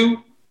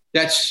 12-2,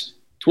 that's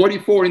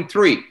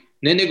 24-3. And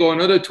then they go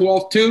another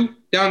 12-2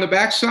 down the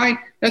backside,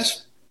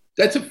 that's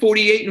a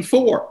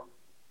 48-4.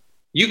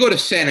 You go to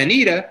Santa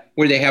Anita,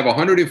 where they have a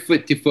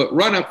 150-foot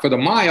run-up for the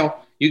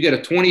mile, you get a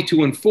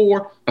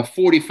 22-4, a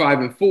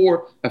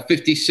 45-4, a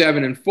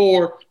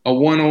 57-4, a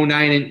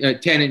 109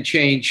 and 10 and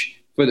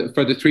change for the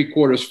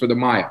 3/4 for the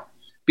mile,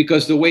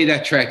 because the way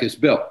that track is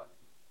built.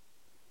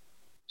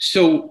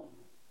 So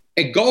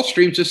at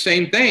Gulfstream's the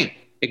same thing.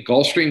 At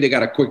Gulfstream, they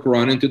got a quick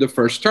run into the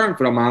first turn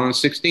for the mile and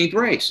 16th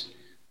race,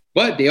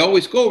 but they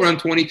always go around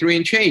 23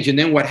 and change. And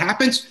then what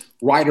happens?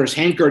 Riders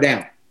anchor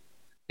down.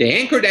 They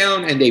anchor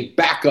down and they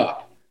back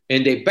up,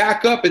 and they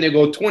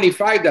go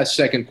 25 that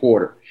second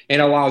quarter.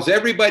 And allows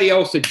everybody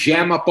else to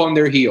jam up on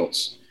their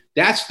heels.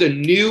 That's the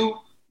new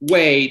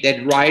way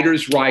that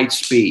riders ride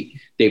speed.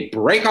 They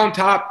brake on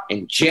top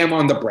and jam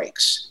on the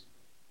brakes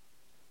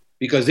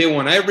because they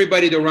want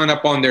everybody to run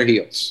up on their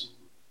heels.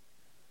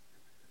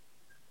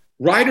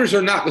 Riders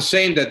are not the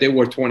same that they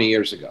were 20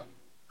 years ago.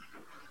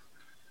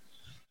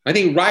 I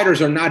think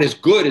riders are not as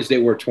good as they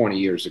were 20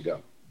 years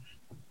ago.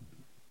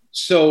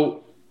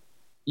 So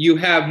you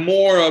have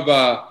more of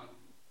a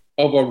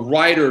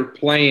rider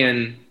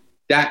playing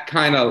that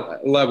kind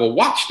of level.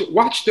 Watch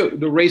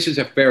the races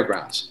at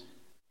Fairgrounds.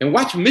 And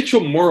watch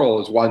Mitchell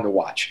Murrill is one to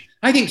watch.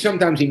 I think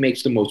sometimes he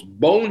makes the most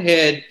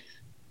bonehead,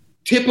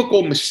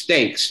 typical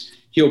mistakes.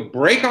 He'll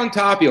break on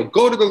top, he'll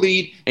go to the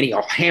lead, and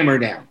he'll hammer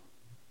down.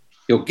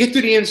 He'll get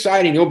to the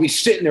inside, and he'll be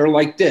sitting there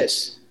like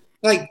this.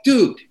 Like,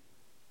 dude,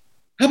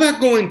 how about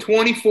going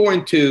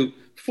 24-2,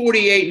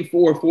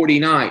 48-4,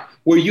 49,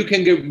 where you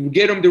can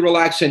get them to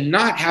relax and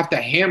not have to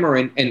hammer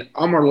and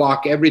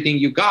hammerlock everything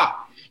you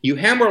got. You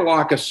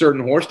hammerlock a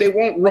certain horse, they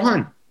won't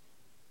run.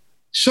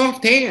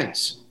 Soft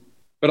hands.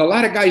 But a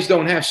lot of guys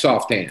don't have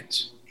soft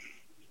hands.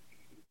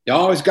 You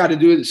always got to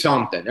do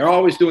something. They're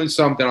always doing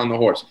something on the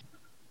horse.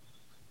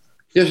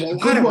 There's a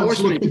lot of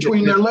horsemen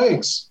between their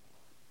legs.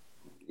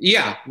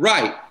 Yeah,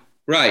 right.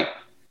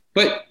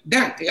 But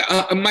that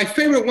my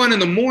favorite one in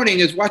the morning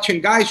is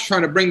watching guys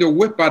trying to bring their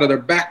whip out of their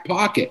back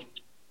pocket.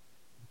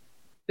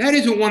 That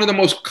isn't one of the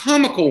most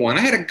comical one.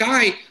 I had a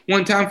guy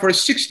one time for a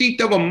 16th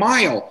of a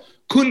mile,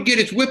 couldn't get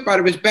his whip out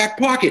of his back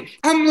pocket.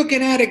 I'm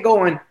looking at it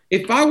going,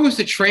 if I was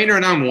the trainer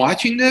and I'm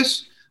watching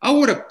this, I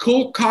would have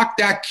cold cocked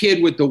that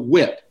kid with the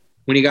whip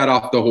when he got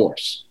off the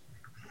horse.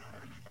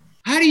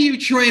 How do you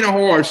train a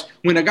horse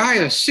when a guy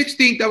a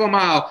 16th of a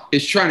mile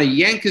is trying to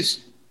yank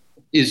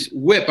his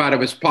whip out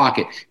of his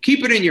pocket?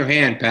 Keep it in your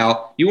hand,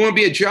 pal. You want to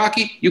be a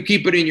jockey? You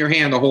keep it in your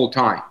hand the whole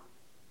time.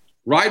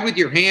 Ride with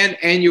your hand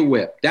and your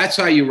whip. That's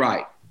how you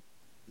ride.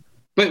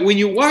 But when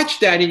you watch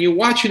that and you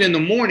watch it in the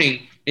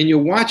morning and you're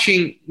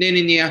watching then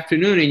in the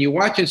afternoon and you're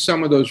watching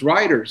some of those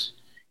riders,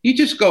 you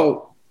just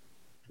go,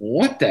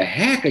 what the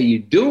heck are you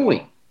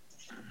doing?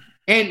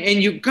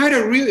 And you've got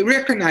to really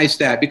recognize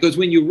that, because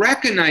when you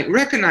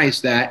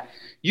recognize that,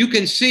 you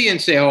can see and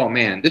say, oh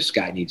man, this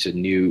guy needs a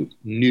new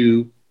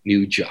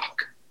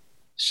jock.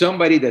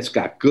 Somebody that's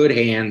got good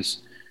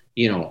hands,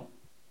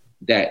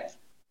 that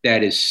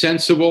is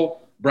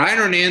sensible. Brian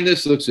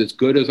Hernandez looks as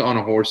good as on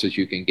a horse as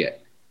you can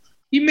get.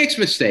 He makes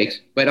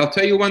mistakes, but I'll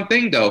tell you one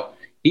thing though,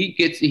 he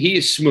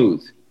is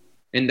smooth.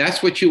 And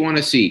that's what you want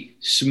to see,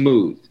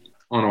 smooth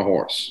on a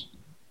horse.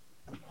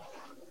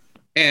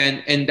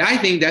 And I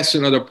think that's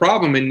another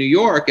problem in New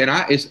York, and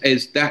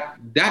is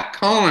that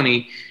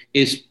colony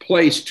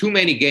plays too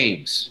many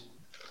games.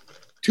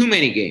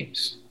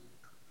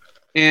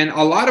 And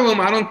a lot of them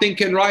I don't think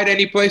can ride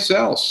anyplace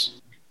else.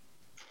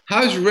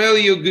 How's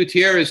Raylou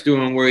Gutierrez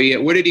doing?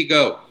 Where did he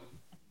go?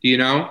 Do you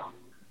know?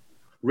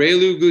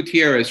 Raylou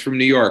Gutierrez from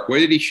New York. Where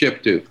did he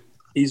ship to?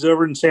 He's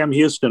over in Sam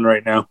Houston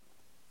right now.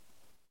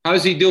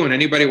 How's he doing?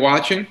 Anybody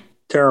watching?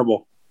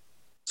 Terrible.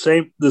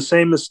 The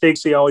same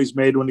mistakes he always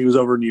made when he was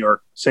over in New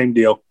York. Same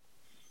deal.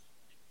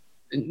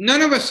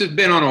 None of us have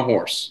been on a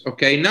horse,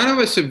 okay? None of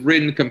us have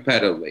ridden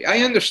competitively. I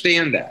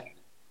understand that.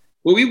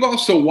 But we've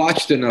also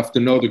watched enough to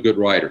know the good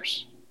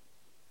riders.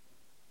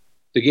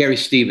 The Gary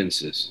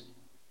Stevenses.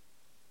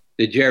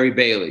 The Jerry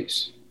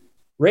Baileys.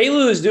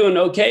 Raylou is doing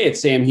okay at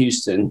Sam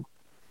Houston.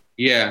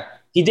 Yeah.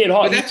 He did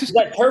hard. He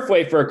got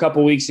Turfway for a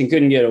couple weeks and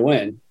couldn't get a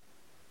win.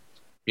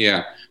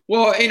 Yeah.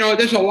 Well,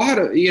 there's a lot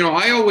of,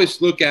 I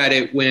always look at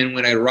it when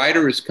a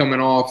rider is coming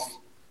off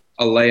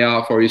a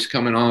layoff or he's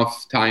coming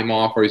off time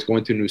off or he's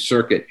going to a new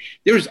circuit.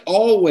 There's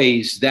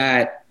always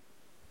that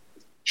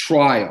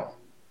trial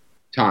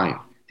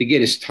time to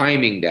get his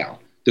timing down.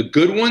 The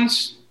good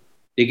ones,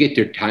 they get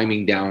their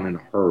timing down in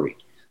a hurry.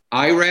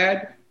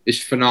 Irad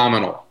is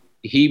phenomenal.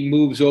 He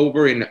moves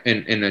over in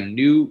a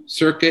new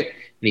circuit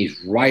and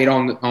he's right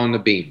on the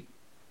beam.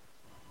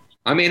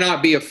 I may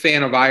not be a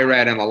fan of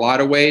Irad in a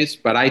lot of ways,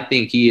 but I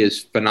think he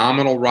is a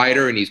phenomenal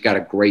rider and he's got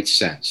a great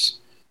sense.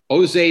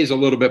 Jose is a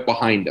little bit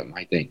behind him,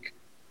 I think.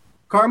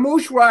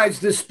 Carmouche rides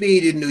the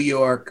speed in New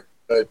York.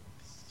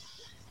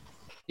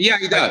 Yeah,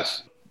 he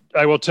does.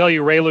 I will tell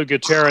you, Raylou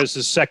Gutierrez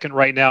is second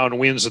right now and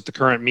wins at the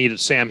current meet at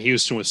Sam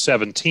Houston with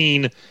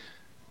 17,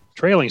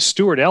 trailing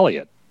Stuart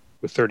Elliott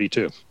with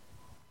 32.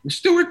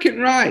 Stuart can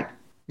ride.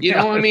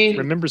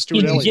 Remember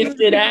Stuart Elliott? He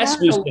gifted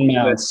Asmussen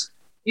mounts.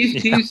 He's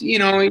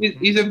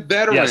a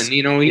veteran. Yes.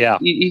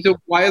 He's a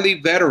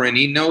wily veteran.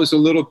 He knows the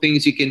little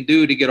things he can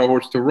do to get a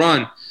horse to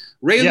run.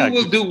 Raylou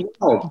will do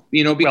well,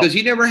 because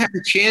he never had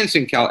a chance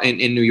in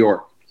New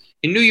York.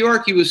 In New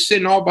York, he was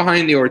sitting all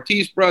behind the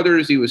Ortiz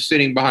brothers. He was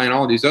sitting behind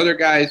all these other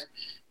guys.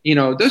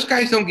 Those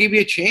guys don't give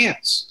you a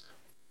chance.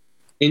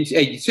 In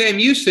Sam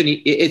Houston,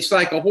 it's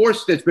like a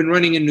horse that's been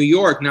running in New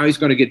York. Now he's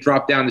going to get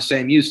dropped down to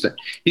Sam Houston.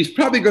 He's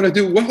probably going to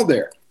do well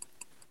there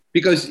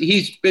because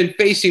he's been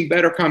facing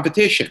better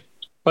competition.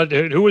 But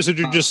who was it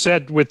who just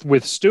said with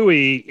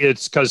Stewie,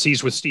 it's because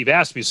he's with Steve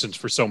Asmussen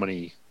for so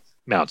many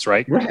mounts,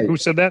 right? Right. Who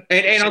said that?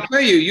 And I'll tell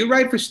you, you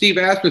ride for Steve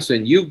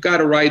Asmussen, you've got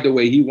to ride the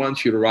way he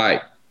wants you to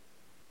ride.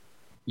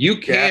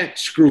 You can't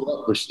screw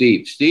up for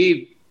Steve.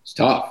 Steve is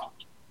tough.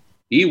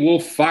 He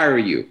will fire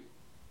you.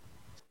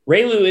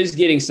 Raylou is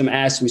getting some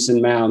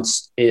Asmussen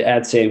mounts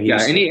at Sam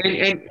Houston.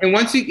 Yeah, and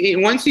once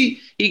he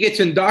gets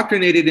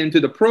indoctrinated into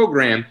the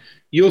program,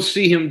 you'll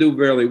see him do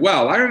very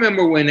well. I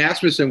remember when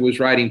Asmussen was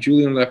riding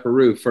Julien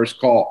Leparoux first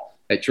call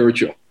at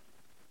Churchill.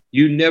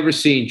 You never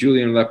seen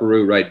Julien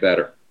Leparoux ride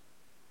better.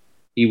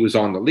 He was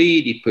on the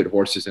lead. He put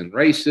horses in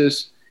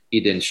races. He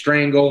didn't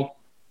strangle.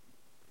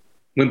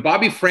 when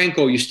Bobby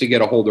Franco used to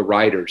get a hold of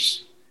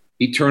riders,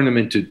 he turned them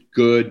into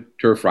good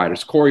turf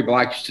riders. Corey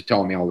Black used to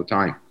tell me all the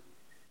time.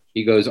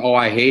 He goes, oh,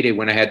 I hate it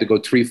when I had to go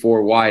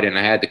 3-4 wide and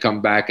I had to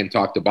come back and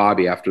talk to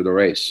Bobby after the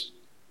race.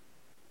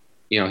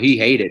 You know, he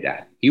hated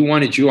that. He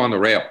wanted you on the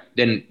rail.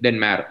 Didn't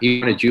matter. He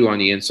wanted you on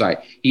the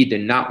inside. He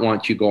did not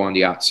want you go on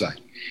the outside.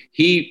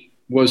 He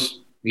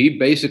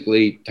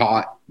basically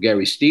taught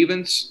Gary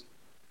Stevens.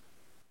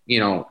 You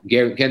know,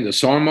 Ken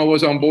DeSormo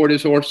was on board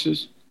his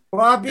horses.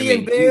 Bobby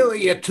and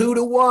Bailey are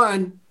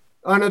 2-1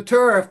 on a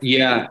turf.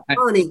 Yeah.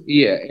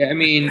 Yeah. I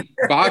mean,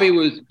 Bobby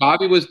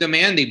was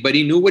demanding, but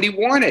he knew what he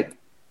wanted.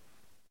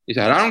 He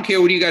said, I don't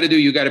care what you got to do.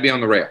 You got to be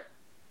on the rail.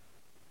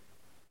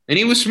 And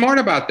he was smart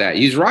about that.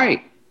 He's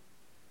right.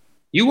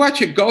 You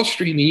watch at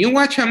Gulfstream and you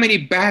watch how many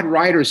bad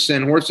riders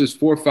send horses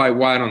 4 or 5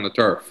 wide on the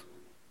turf.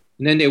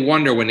 And then they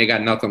wonder when they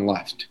got nothing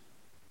left.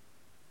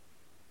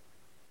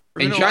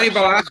 And Johnny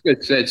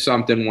Velasquez said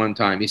something one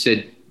time. He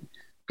said,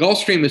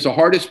 Gulfstream is the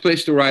hardest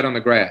place to ride on the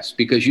grass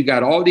because you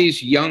got all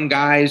these young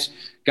guys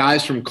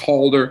from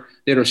Calder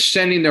that are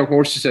sending their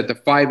horses at the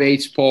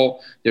 5/8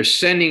 pole. They're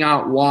sending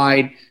out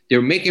wide.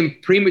 They're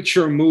making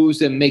premature moves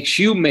that makes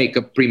you make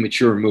a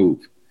premature move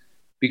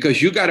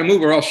because you got to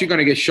move or else you're going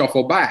to get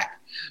shuffled back.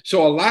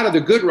 So a lot of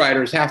the good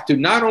riders have to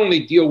not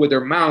only deal with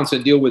their mounts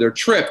and deal with their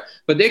trip,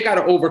 but they got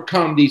to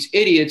overcome these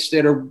idiots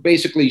that are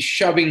basically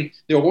shoving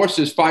their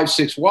horses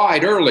 5-6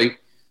 wide early.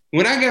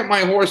 When I get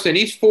my horse and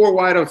he's 4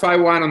 wide or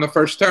 5 wide on the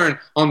first turn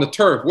on the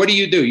turf, what do?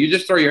 You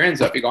just throw your hands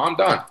up. You go, I'm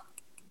done.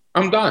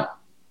 I'm done.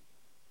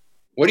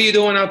 What are you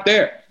doing out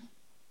there?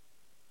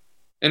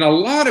 And a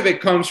lot of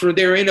it comes from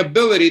their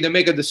inability to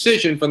make a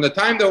decision from the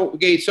time the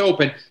gates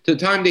open to the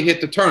time they hit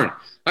the turn.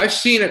 I've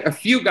seen a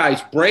few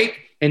guys break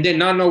and then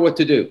not know what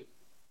to do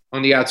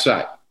on the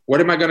outside.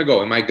 Where am I going to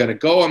go? Am I going to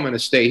go? I'm going to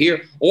stay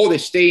here. Or they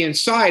stay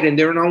inside and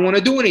they don't want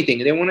to do anything.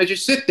 They want to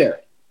just sit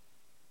there.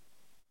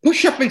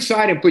 Push up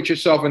inside and put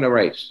yourself in the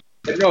race.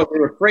 No,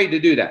 they're afraid to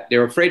do that.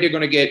 They're afraid they're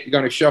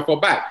going to shuffle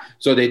back.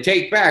 So they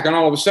take back and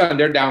all of a sudden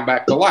they're down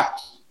back to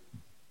last.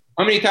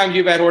 How many times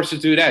you've had horses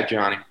do that,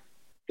 Johnny?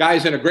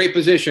 Guy's in a great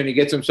position. He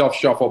gets himself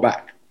shuffled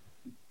back.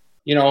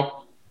 You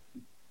know,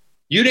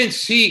 you didn't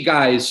see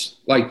guys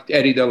like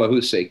Eddie De La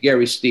Houssaye,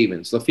 Gary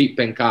Stevens, Lafitte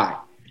Pencaille.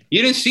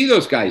 You didn't see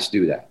those guys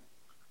do that.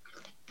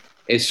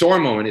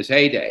 Sormo in his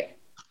heyday.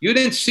 You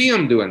didn't see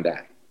them doing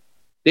that.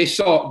 They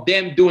saw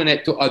them doing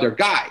it to other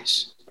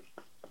guys.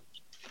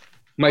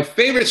 My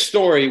favorite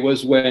story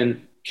was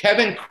when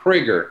Kevin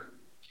Krieger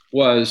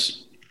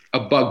was a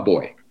bug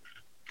boy.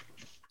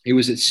 He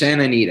was at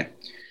Santa Anita.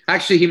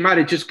 Actually, he might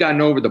have just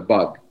gotten over the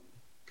bug.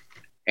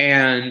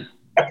 And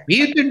he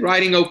had been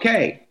riding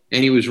okay.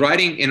 And he was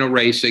riding in a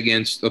race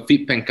against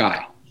Lafitte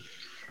Pencaille.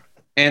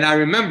 And I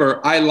remember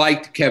I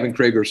liked Kevin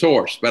Krieger's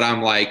horse, but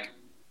I'm like,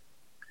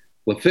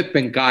 Lafitte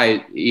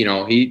Pencaille, you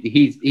know,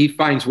 he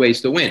finds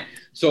ways to win.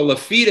 So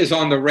Lafitte is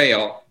on the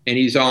rail, and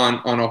he's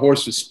on a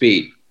horse with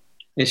speed.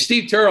 And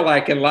Steve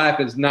Turlock can laugh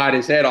and nod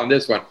his head on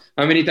this one.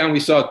 How many times we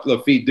saw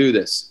Lafitte do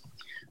this?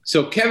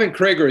 So Kevin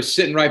Krieger is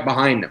sitting right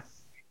behind him.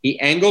 He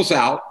angles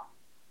out,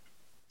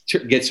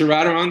 gets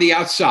around the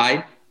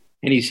outside,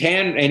 and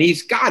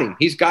he's got him.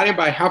 He's got him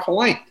by half a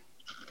length,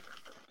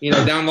 you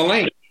know, down the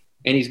lane.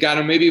 And he's got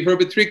him maybe for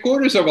about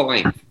 3/4 of a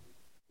length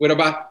with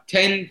about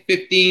 10,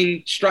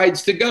 15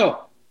 strides to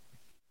go.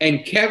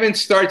 And Kevin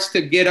starts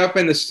to get up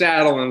in the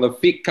saddle, and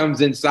Lafitte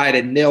comes inside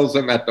and nails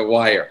him at the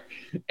wire.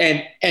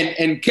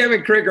 And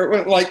Kevin Krieger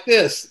went like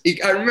this.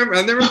 I'll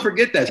never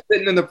forget that,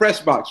 sitting in the press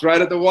box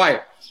right at the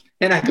wire.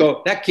 And I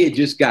go, that kid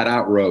just got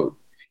outrode.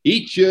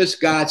 He just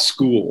got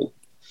schooled.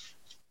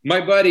 My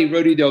buddy,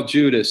 Rudy Del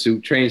Judas, who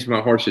trains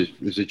my horses,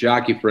 was a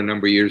jockey for a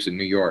number of years in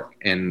New York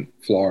and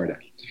Florida.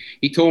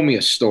 He told me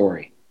a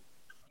story.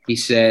 He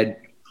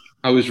said,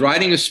 I was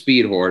riding a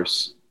speed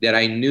horse that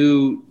I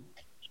knew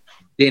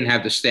didn't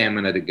have the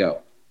stamina to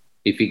go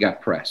if he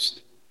got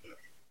pressed.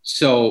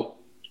 So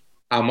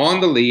I'm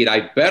on the lead.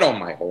 I bet on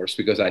my horse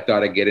because I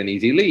thought I'd get an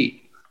easy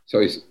lead.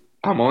 So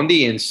I'm on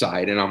the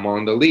inside and I'm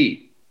on the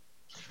lead.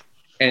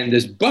 And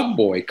this bug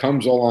boy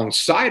comes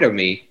alongside of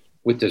me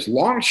with this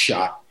long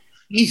shot.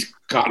 He's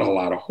got a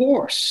lot of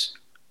horse.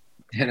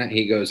 And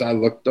he goes, I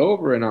looked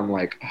over and I'm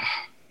like,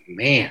 oh,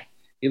 man,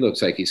 he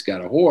looks like he's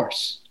got a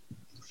horse.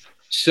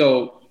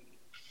 So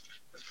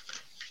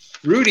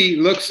Rudy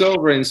looks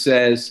over and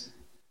says,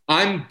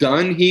 I'm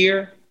done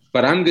here,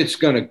 but I'm just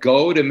going to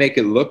go to make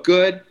it look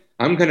good.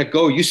 I'm going to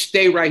go. You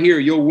stay right here.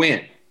 You'll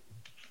win.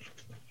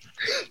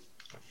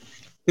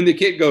 And the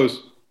kid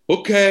goes,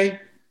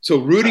 okay. So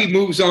Rudy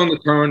moves on the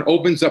turn,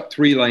 opens up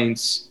 3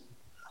 lanes,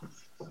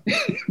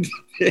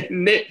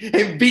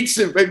 and beats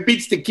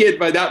the kid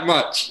by that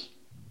much.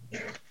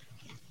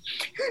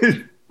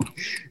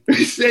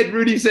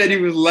 Rudy said he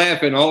was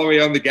laughing all the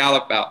way on the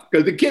gallop out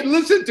because the kid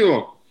listened to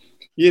him,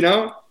 you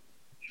know?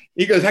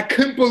 He goes, I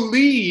couldn't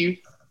believe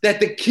that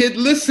the kid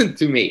listened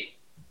to me.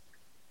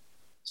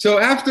 So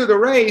after the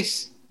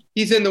race,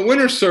 he's in the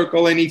winner's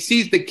circle and he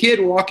sees the kid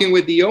walking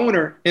with the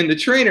owner and the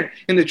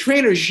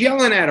trainer's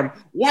yelling at him,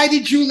 "Why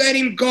did you let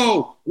him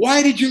go?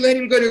 Why did you let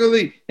him go to the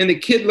lead?" And the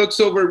kid looks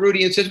over at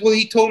Rudy and says, "Well,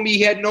 he told me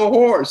he had no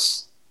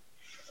horse."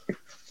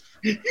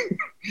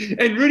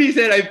 And Rudy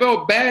said, "I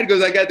felt bad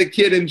because I got the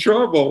kid in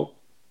trouble.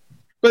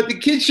 But the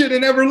kid should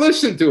have never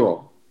listened to him."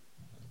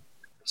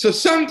 So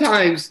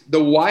sometimes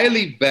the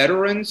wily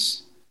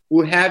veterans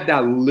who have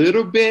that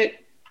little bit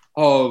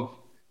of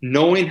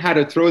knowing how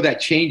to throw that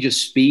change of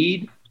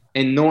speed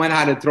and knowing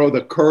how to throw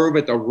the curve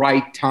at the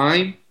right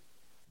time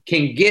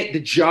can get the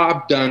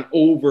job done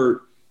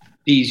over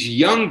these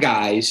young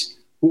guys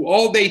who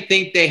all they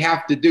think they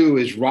have to do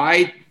is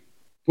ride,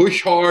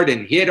 push hard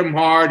and hit them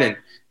hard and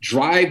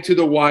drive to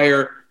the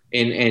wire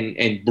and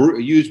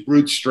use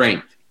brute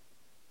strength.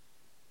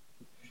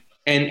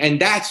 And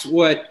that's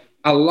what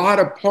a lot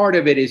of part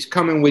of it is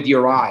coming with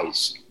your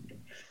eyes.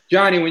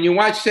 Johnny, when you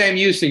watch Sam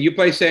Houston, you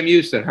play Sam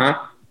Houston, huh?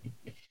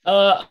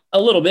 A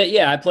little bit,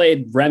 yeah. I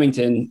played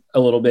Remington a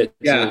little bit.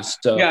 Yeah, too,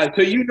 so. yeah.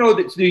 So you know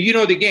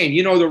the game.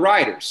 You know the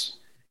riders.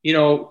 You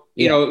know,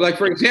 like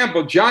for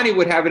example, Johnny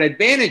would have an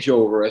advantage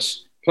over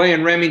us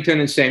playing Remington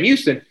and Sam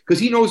Houston because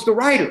he knows the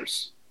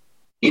riders.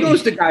 He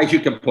knows the guys you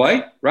can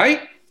play,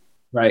 right?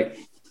 Right.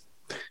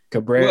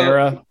 Cabrera.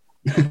 Well,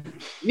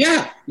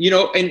 yeah,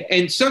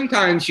 and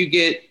sometimes you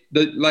get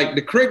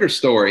the Krieger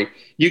story.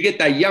 You get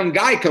that young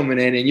guy coming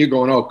in, and you're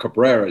going, "Oh,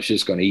 Cabrera's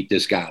just going to eat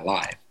this guy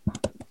alive,"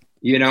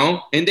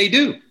 and they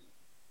do.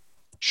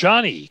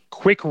 Johnny,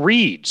 quick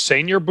read.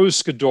 Senor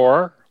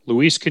Buscador,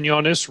 Luis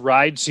Quinones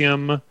rides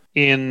him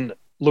in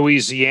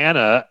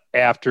Louisiana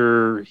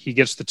after he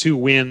gets the 2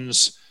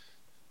 wins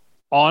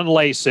on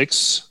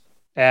Lasix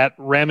at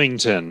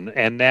Remington,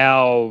 and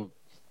now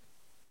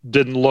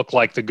didn't look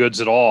like the goods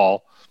at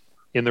all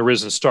in the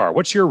Risen Star.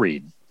 What's your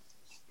read?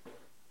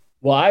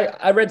 Well,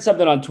 I read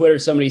something on Twitter,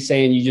 somebody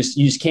saying you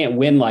just can't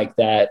win like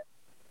that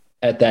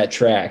at that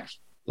track.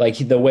 Like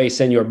the way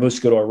Senor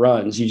Buscador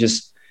runs,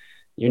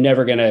 you're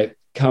never going to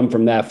come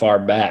from that far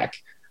back.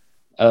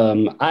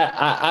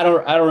 I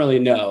don't really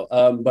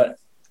know. But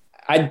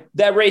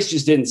that race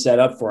just didn't set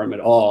up for him at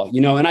all,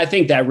 and I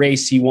think that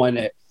race he won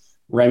at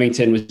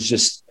Remington was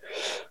just,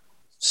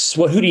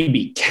 who did he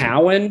beat?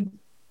 Cowan?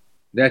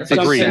 That's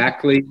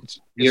exactly.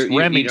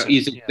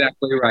 He's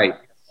exactly right.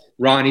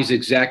 Ron, he's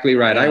exactly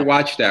right. Yeah. I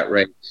watched that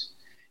race.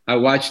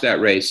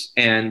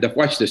 And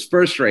watched this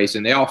first race,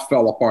 and they all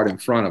fell apart in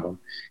front of him.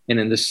 And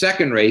in the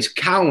second race,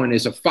 Cowan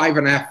is a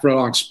 5.5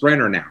 furlong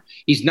sprinter now.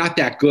 He's not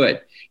that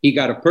good. He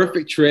got a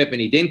perfect trip, and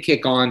he didn't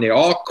kick on. They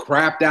all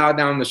crapped out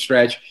down the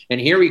stretch,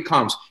 and here he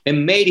comes,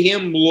 and made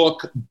him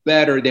look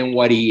better than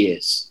what he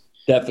is.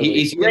 Definitely.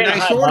 He's a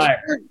nice horse.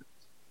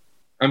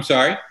 I'm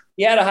sorry?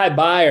 He had a high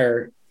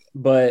buyer,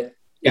 but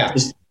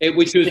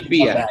which was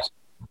BS.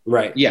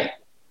 Right. Yeah.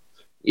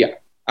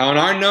 On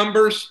our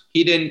numbers,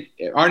 he didn't.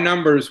 Our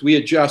numbers, we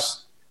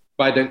adjust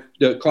by the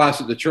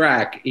class of the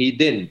track. He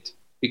didn't,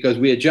 because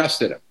we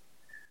adjusted him.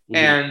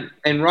 Mm-hmm.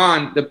 And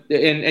Ron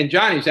and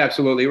Johnny's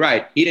absolutely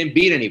right. He didn't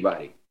beat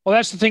anybody. Well,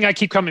 that's the thing I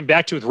keep coming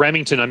back to with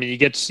Remington. I mean, you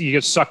get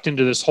sucked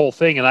into this whole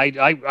thing, and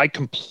I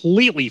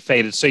completely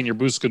faded Senor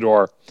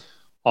Buscador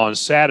on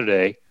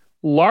Saturday,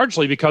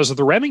 largely because of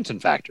the Remington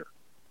factor.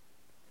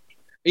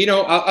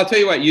 I'll tell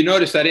you what. You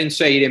notice I didn't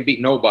say he didn't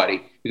beat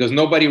nobody, because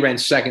nobody ran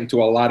second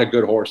to a lot of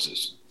good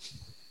horses.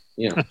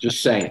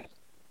 Just saying.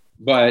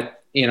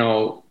 But,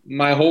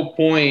 my whole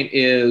point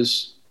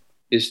is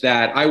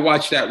that I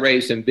watched that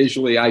race, and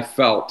visually I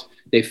felt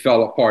they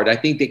fell apart. I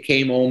think they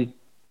came home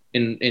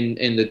in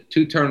the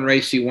 2-turn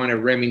race he won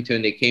at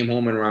Remington. They came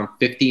home in around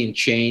 50 and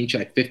change,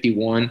 at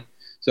 51.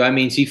 So that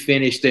means he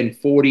finished in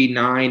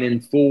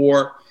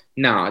 49-4.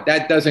 No,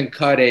 that doesn't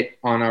cut it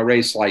on a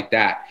race like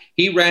that.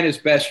 He ran his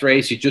best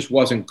race. He just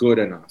wasn't good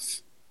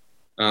enough.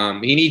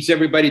 He needs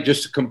everybody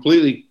just to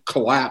completely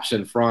collapse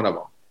in front of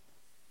him.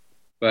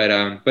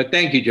 But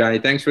thank you, Johnny.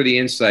 Thanks for the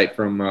insight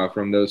from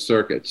those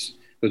circuits,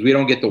 because we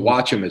don't get to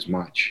watch them as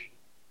much.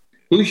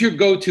 Who's your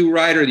go-to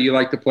rider that you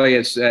like to play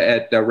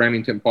at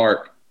Remington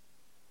Park?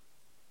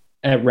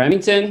 At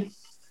Remington?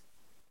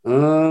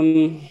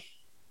 Like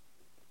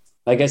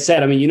I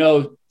said, I mean,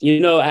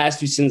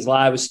 Asmussen's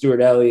live with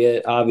Stuart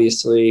Elliott,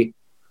 obviously.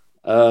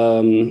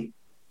 But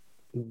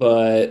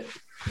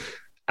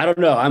I don't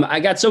know. I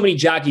got so many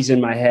jockeys in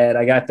my head.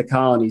 I got the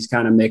colonies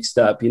kind of mixed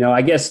up.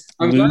 I guess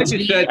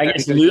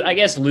Luzi, I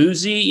guess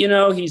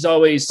Luzi, he's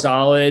always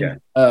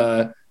solid.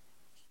 Yeah.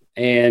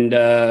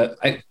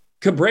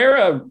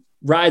 Cabrera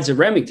rides at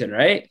Remington,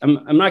 right?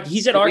 I'm not.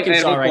 He's at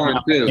Arkansas right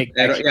now. Too.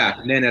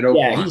 And then at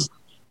Oakland.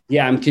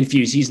 I'm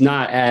confused. He's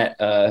not at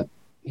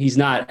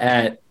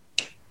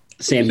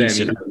Sam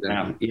Houston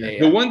now. Yeah.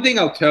 The one thing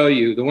I'll tell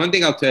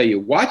you,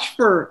 watch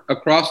for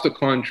across the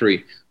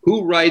country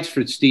who rides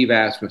for Steve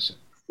Asmussen.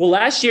 Well,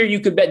 last year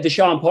you could bet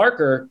Deshaun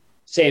Parker,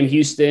 Sam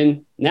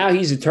Houston. Now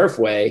he's a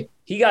Turfway.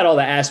 He got all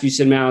the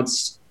Asmussen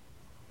mounts.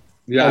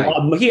 Yeah,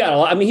 he got a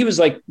lot. I mean, he was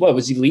like, what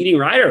was he, leading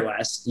rider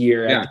last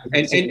year? Yeah,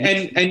 and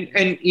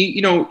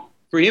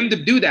for him to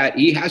do that,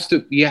 he has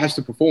to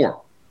perform,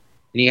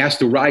 and he has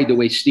to ride the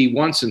way Steve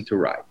wants him to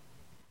ride.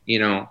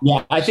 Yeah,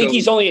 I think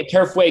he's only at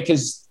Turfway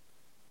because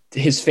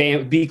his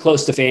be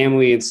close to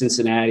family in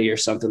Cincinnati or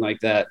something like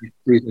that.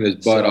 Freezing his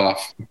butt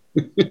off.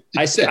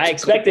 I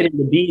expected him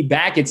to be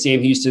back at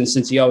Sam Houston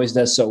since he always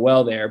does so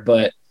well there,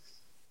 but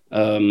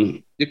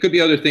there could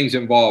be other things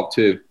involved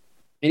too.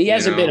 And he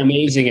hasn't been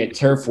amazing at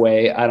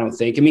Turfway, I don't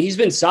think. I mean, he's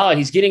been solid.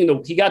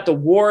 He got the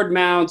Ward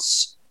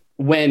mounts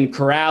when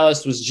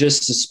Corrales was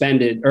just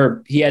suspended,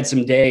 or he had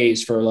some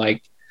days for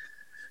like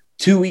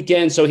 2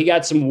 weekends, so he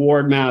got some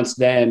Ward mounts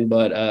then.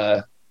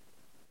 But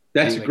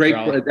that's a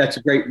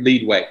great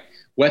leadway.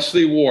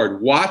 Wesley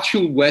Ward. Watch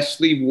who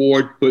Wesley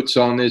Ward puts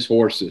on his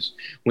horses.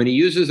 When he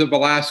uses the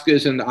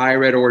Velasquez and the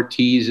Ired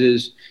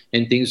Ortizes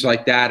and things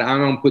like that, I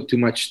don't put too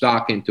much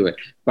stock into it.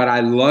 But I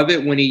love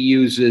it when he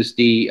uses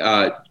the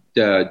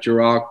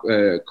Gerard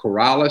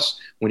Corrales,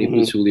 when he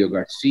puts Julio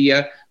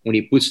Garcia, when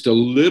he puts the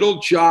little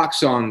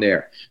jocks on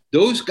there.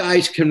 Those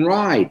guys can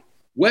ride.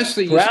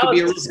 Wesley used to be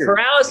a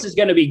Corrales is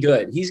going to be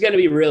good. He's going to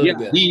be really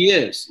good. He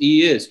is.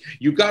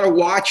 You got to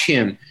watch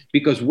him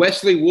because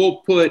Wesley will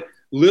put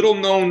little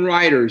known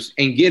riders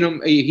and get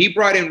him. He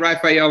brought in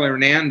Rafael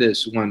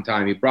Hernandez one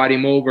time. He brought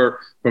him over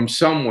from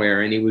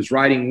somewhere and he was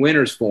riding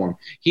winners for him.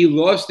 He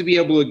loves to be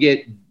able to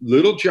get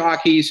little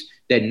jockeys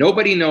that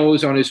nobody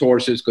knows on his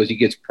horses because he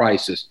gets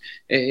prices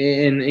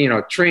and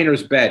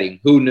trainers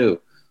betting. Who knew?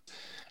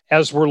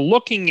 As we're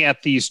looking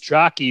at these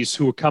jockeys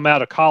who come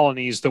out of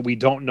colonies that we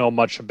don't know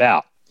much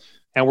about,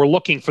 and we're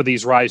looking for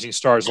these rising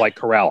stars like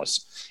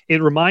Corrales,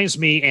 it reminds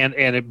me, and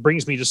it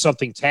brings me to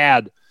something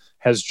Tad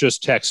has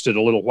just texted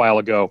a little while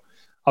ago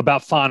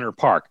about Fonner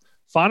Park.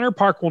 Fonner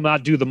Park will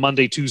not do the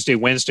Monday, Tuesday,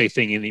 Wednesday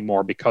thing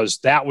anymore because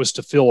that was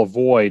to fill a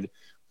void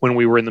when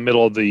we were in the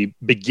middle of the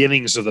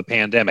beginnings of the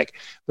pandemic.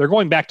 They're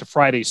going back to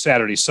Friday,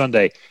 Saturday,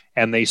 Sunday,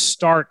 and they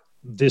start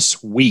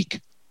this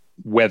week,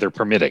 weather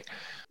permitting.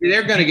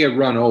 They're going to get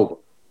run over.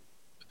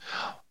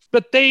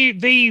 But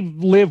they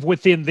live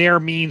within their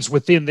means,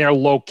 within their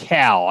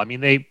locale. I mean,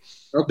 they're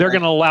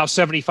going to allow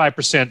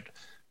 75%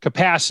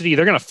 capacity.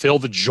 They're going to fill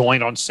the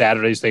joint on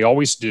Saturdays. They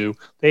always do.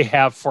 They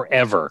have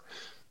forever.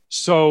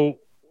 So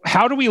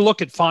how do we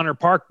look at Fonner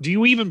Park? Do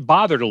you even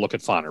bother to look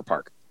at Fonner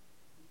Park?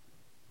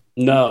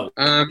 No.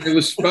 It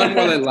was fun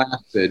while it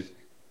lasted.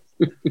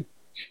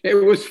 It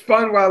was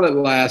fun while it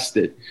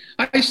lasted.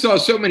 I saw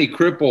so many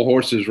cripple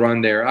horses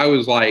run there. I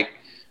was like,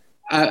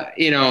 I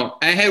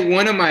had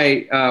one of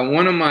my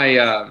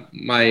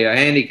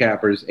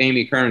handicappers,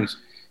 Amy Kearns.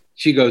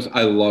 She goes,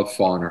 "I love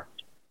Fonner."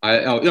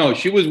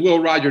 She was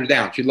Will Rogers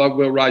Downs. She loved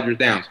Will Rogers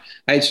Downs.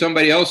 I had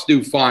somebody else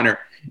do Fonner,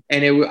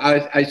 and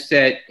I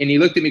said, and he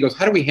looked at me and goes,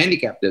 "How do we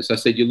handicap this?" I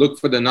said, "You look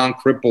for the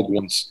non-crippled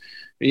ones,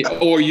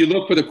 or you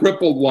look for the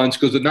crippled ones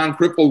because the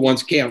non-crippled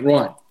ones can't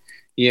run."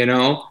 Did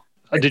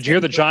you hear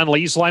the John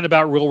Lee's line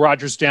about Will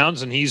Rogers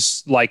Downs? And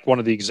he's like one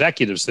of the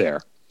executives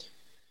there.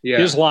 Yeah.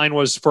 His line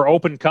was, for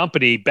open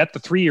company, bet the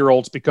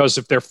 3-year-olds because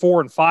if they're 4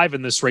 and 5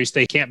 in this race,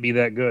 they can't be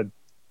that good.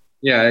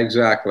 Yeah,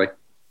 exactly.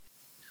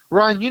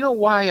 Ron, you know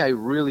why I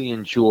really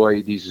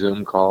enjoy these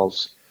Zoom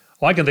calls?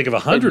 Well, I can think of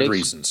 100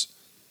 reasons.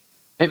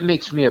 It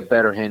makes me a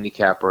better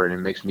handicapper, and it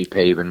makes me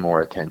pay even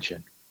more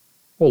attention.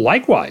 Well,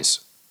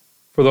 likewise,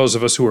 for those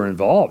of us who are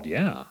involved,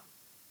 yeah.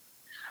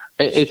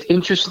 It's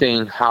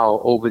interesting how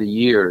over the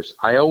years,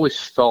 I always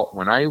felt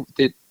when I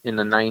did in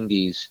the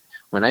 90s,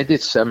 when I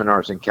did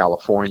seminars in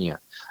California,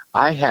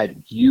 I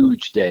had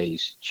huge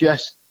days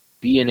just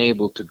being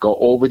able to go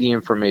over the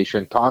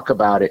information, talk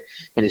about it,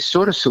 and it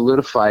sort of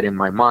solidified in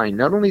my mind.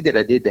 Not only did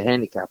I did the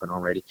handicapping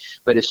already,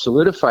 but it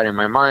solidified in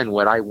my mind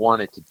what I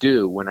wanted to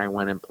do when I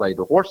went and played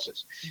the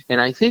horses. And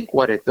I think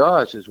what it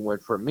does is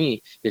for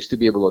me is to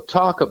be able to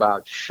talk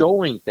about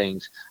showing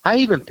things. I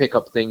even pick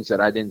up things that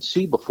I didn't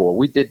see before.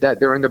 We did that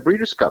during the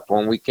Breeders' Cup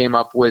when we came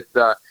up with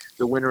the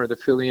winner of the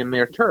filly and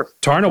mare turf.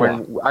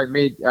 Tarnawa. I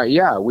made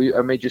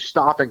I made you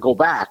stop and go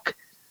back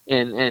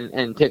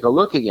and take a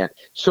look again.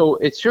 So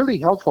it's really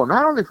helpful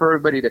not only for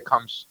everybody that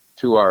comes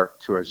to our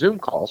Zoom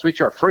calls, which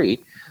are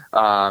free,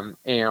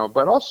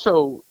 but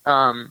also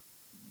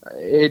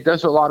it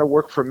does a lot of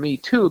work for me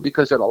too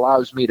because it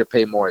allows me to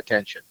pay more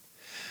attention.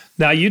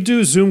 Now you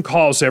do Zoom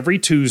calls every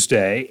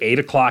Tuesday,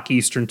 8:00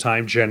 Eastern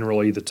time,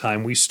 generally the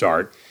time we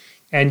start,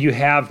 and you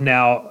have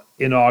now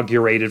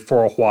inaugurated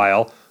for a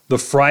while the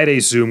Friday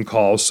Zoom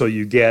calls, so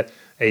you get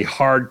a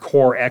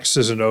hardcore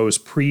X's and O's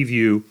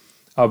preview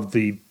of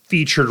the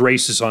featured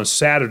races on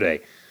Saturday.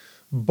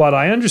 But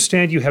I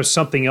understand you have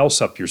something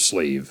else up your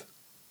sleeve.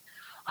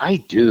 I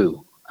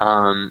do.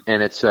 And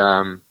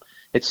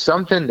it's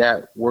something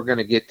that we're going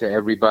to get to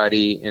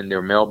everybody in their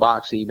email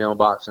box,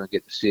 and I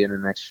get to see it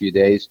in the next few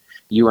days.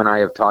 You and I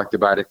have talked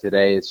about it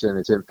today. It's in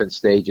its infant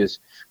stages.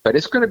 But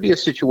it's going to be a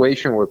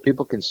situation where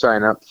people can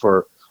sign up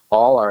for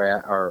all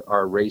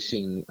our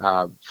racing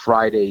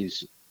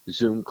Fridays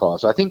Zoom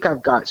calls. I think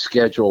I've got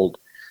scheduled,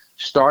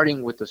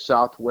 starting with the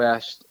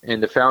Southwest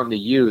and the Fountain of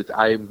Youth,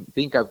 I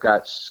think I've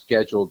got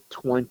scheduled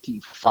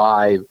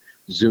 25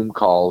 Zoom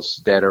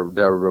calls that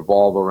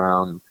revolve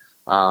around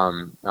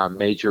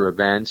major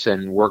events,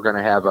 and we're going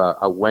to have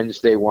a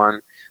Wednesday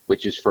one,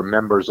 which is for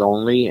members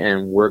only,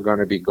 and we're going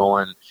to be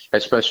going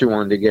especially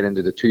when they get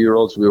into the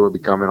 2-year-olds. We were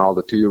becoming all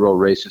the 2-year-old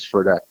races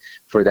for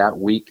that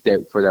week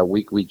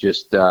we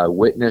just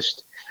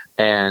witnessed.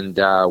 And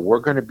we're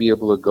going to be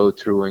able to go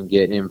through and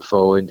get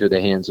info into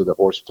the hands of the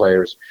horse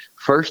players,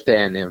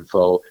 first-hand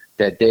info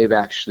that they've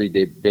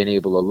been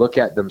able to look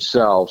at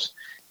themselves,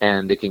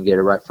 and they can get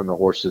it right from the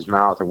horse's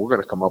mouth. And we're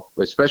going to come up,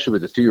 especially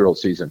with the 2-year-old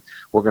season,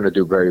 we're going to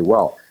do very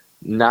well.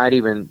 Not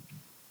even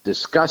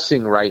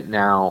discussing right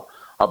now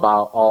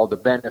about all the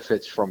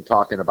benefits from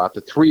talking about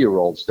the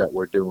 3-year-olds that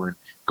we're doing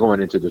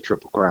going into the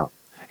Triple Crown.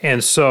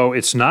 And so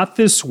it's not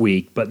this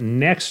week, but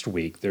next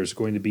week there's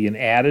going to be an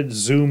added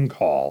Zoom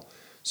call.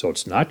 So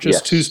it's not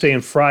just Tuesday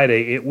and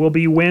Friday, it will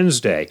be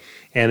Wednesday.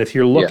 And if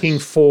you're looking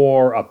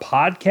for a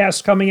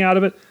podcast coming out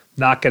of it,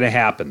 not going to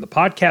happen. The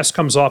podcast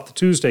comes off the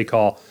Tuesday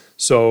call.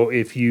 So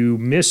if you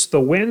miss the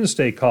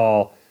Wednesday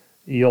call,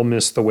 you'll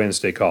miss the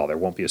Wednesday call. There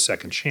won't be a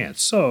second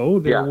chance. So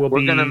there will be...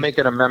 We're going to make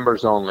it a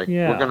members only.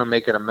 Yeah. We're going to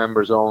make it a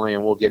members only,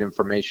 and we'll get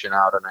information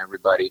out on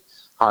everybody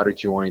how to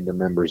join the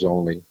members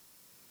only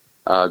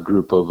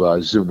group of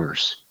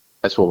Zoomers.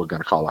 That's what we're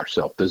going to call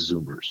ourselves, the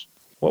Zoomers.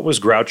 What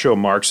was Groucho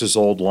Marx's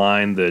old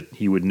line that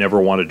he would never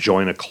want to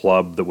join a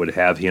club that would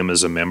have him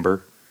as a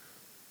member?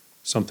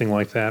 Something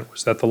like that.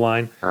 Was that the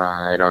line?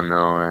 I don't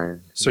know.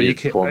 So you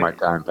can't. Before my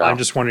time, pal. I'm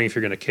just wondering if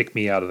you're going to kick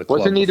me out of the club.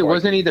 Wasn't he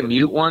the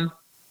mute one?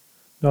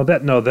 No,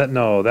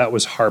 that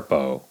was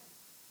Harpo.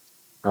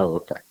 Oh,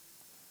 okay.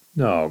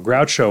 No,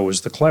 Groucho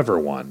was the clever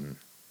one.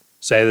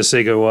 Say the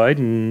cigarette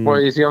and... Well,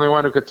 he's the only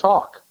one who could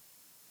talk.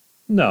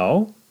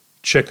 No.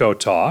 Chico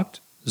talked.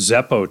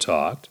 Zeppo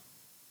talked.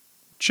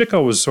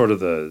 Chico was sort of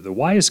the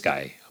wise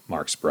guy,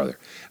 Mark's brother.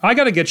 I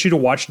got to get you to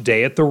watch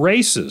Day at the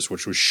Races,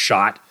 which was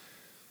shot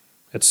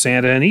at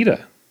Santa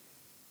Anita.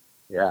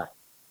 Yeah.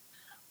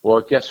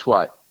 Well, guess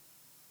what,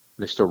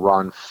 Mr.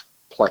 Ron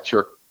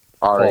Fletcher,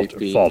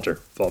 R.A.P. Flatter.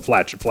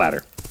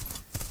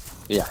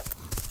 Yeah.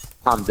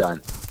 I'm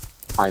done.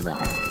 I'm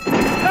out.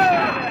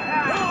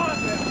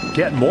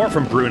 Get more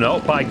from Bruno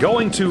by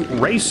going to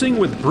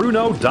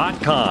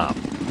racingwithbruno.com.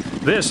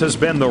 This has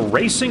been the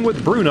Racing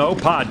with Bruno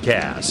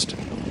podcast.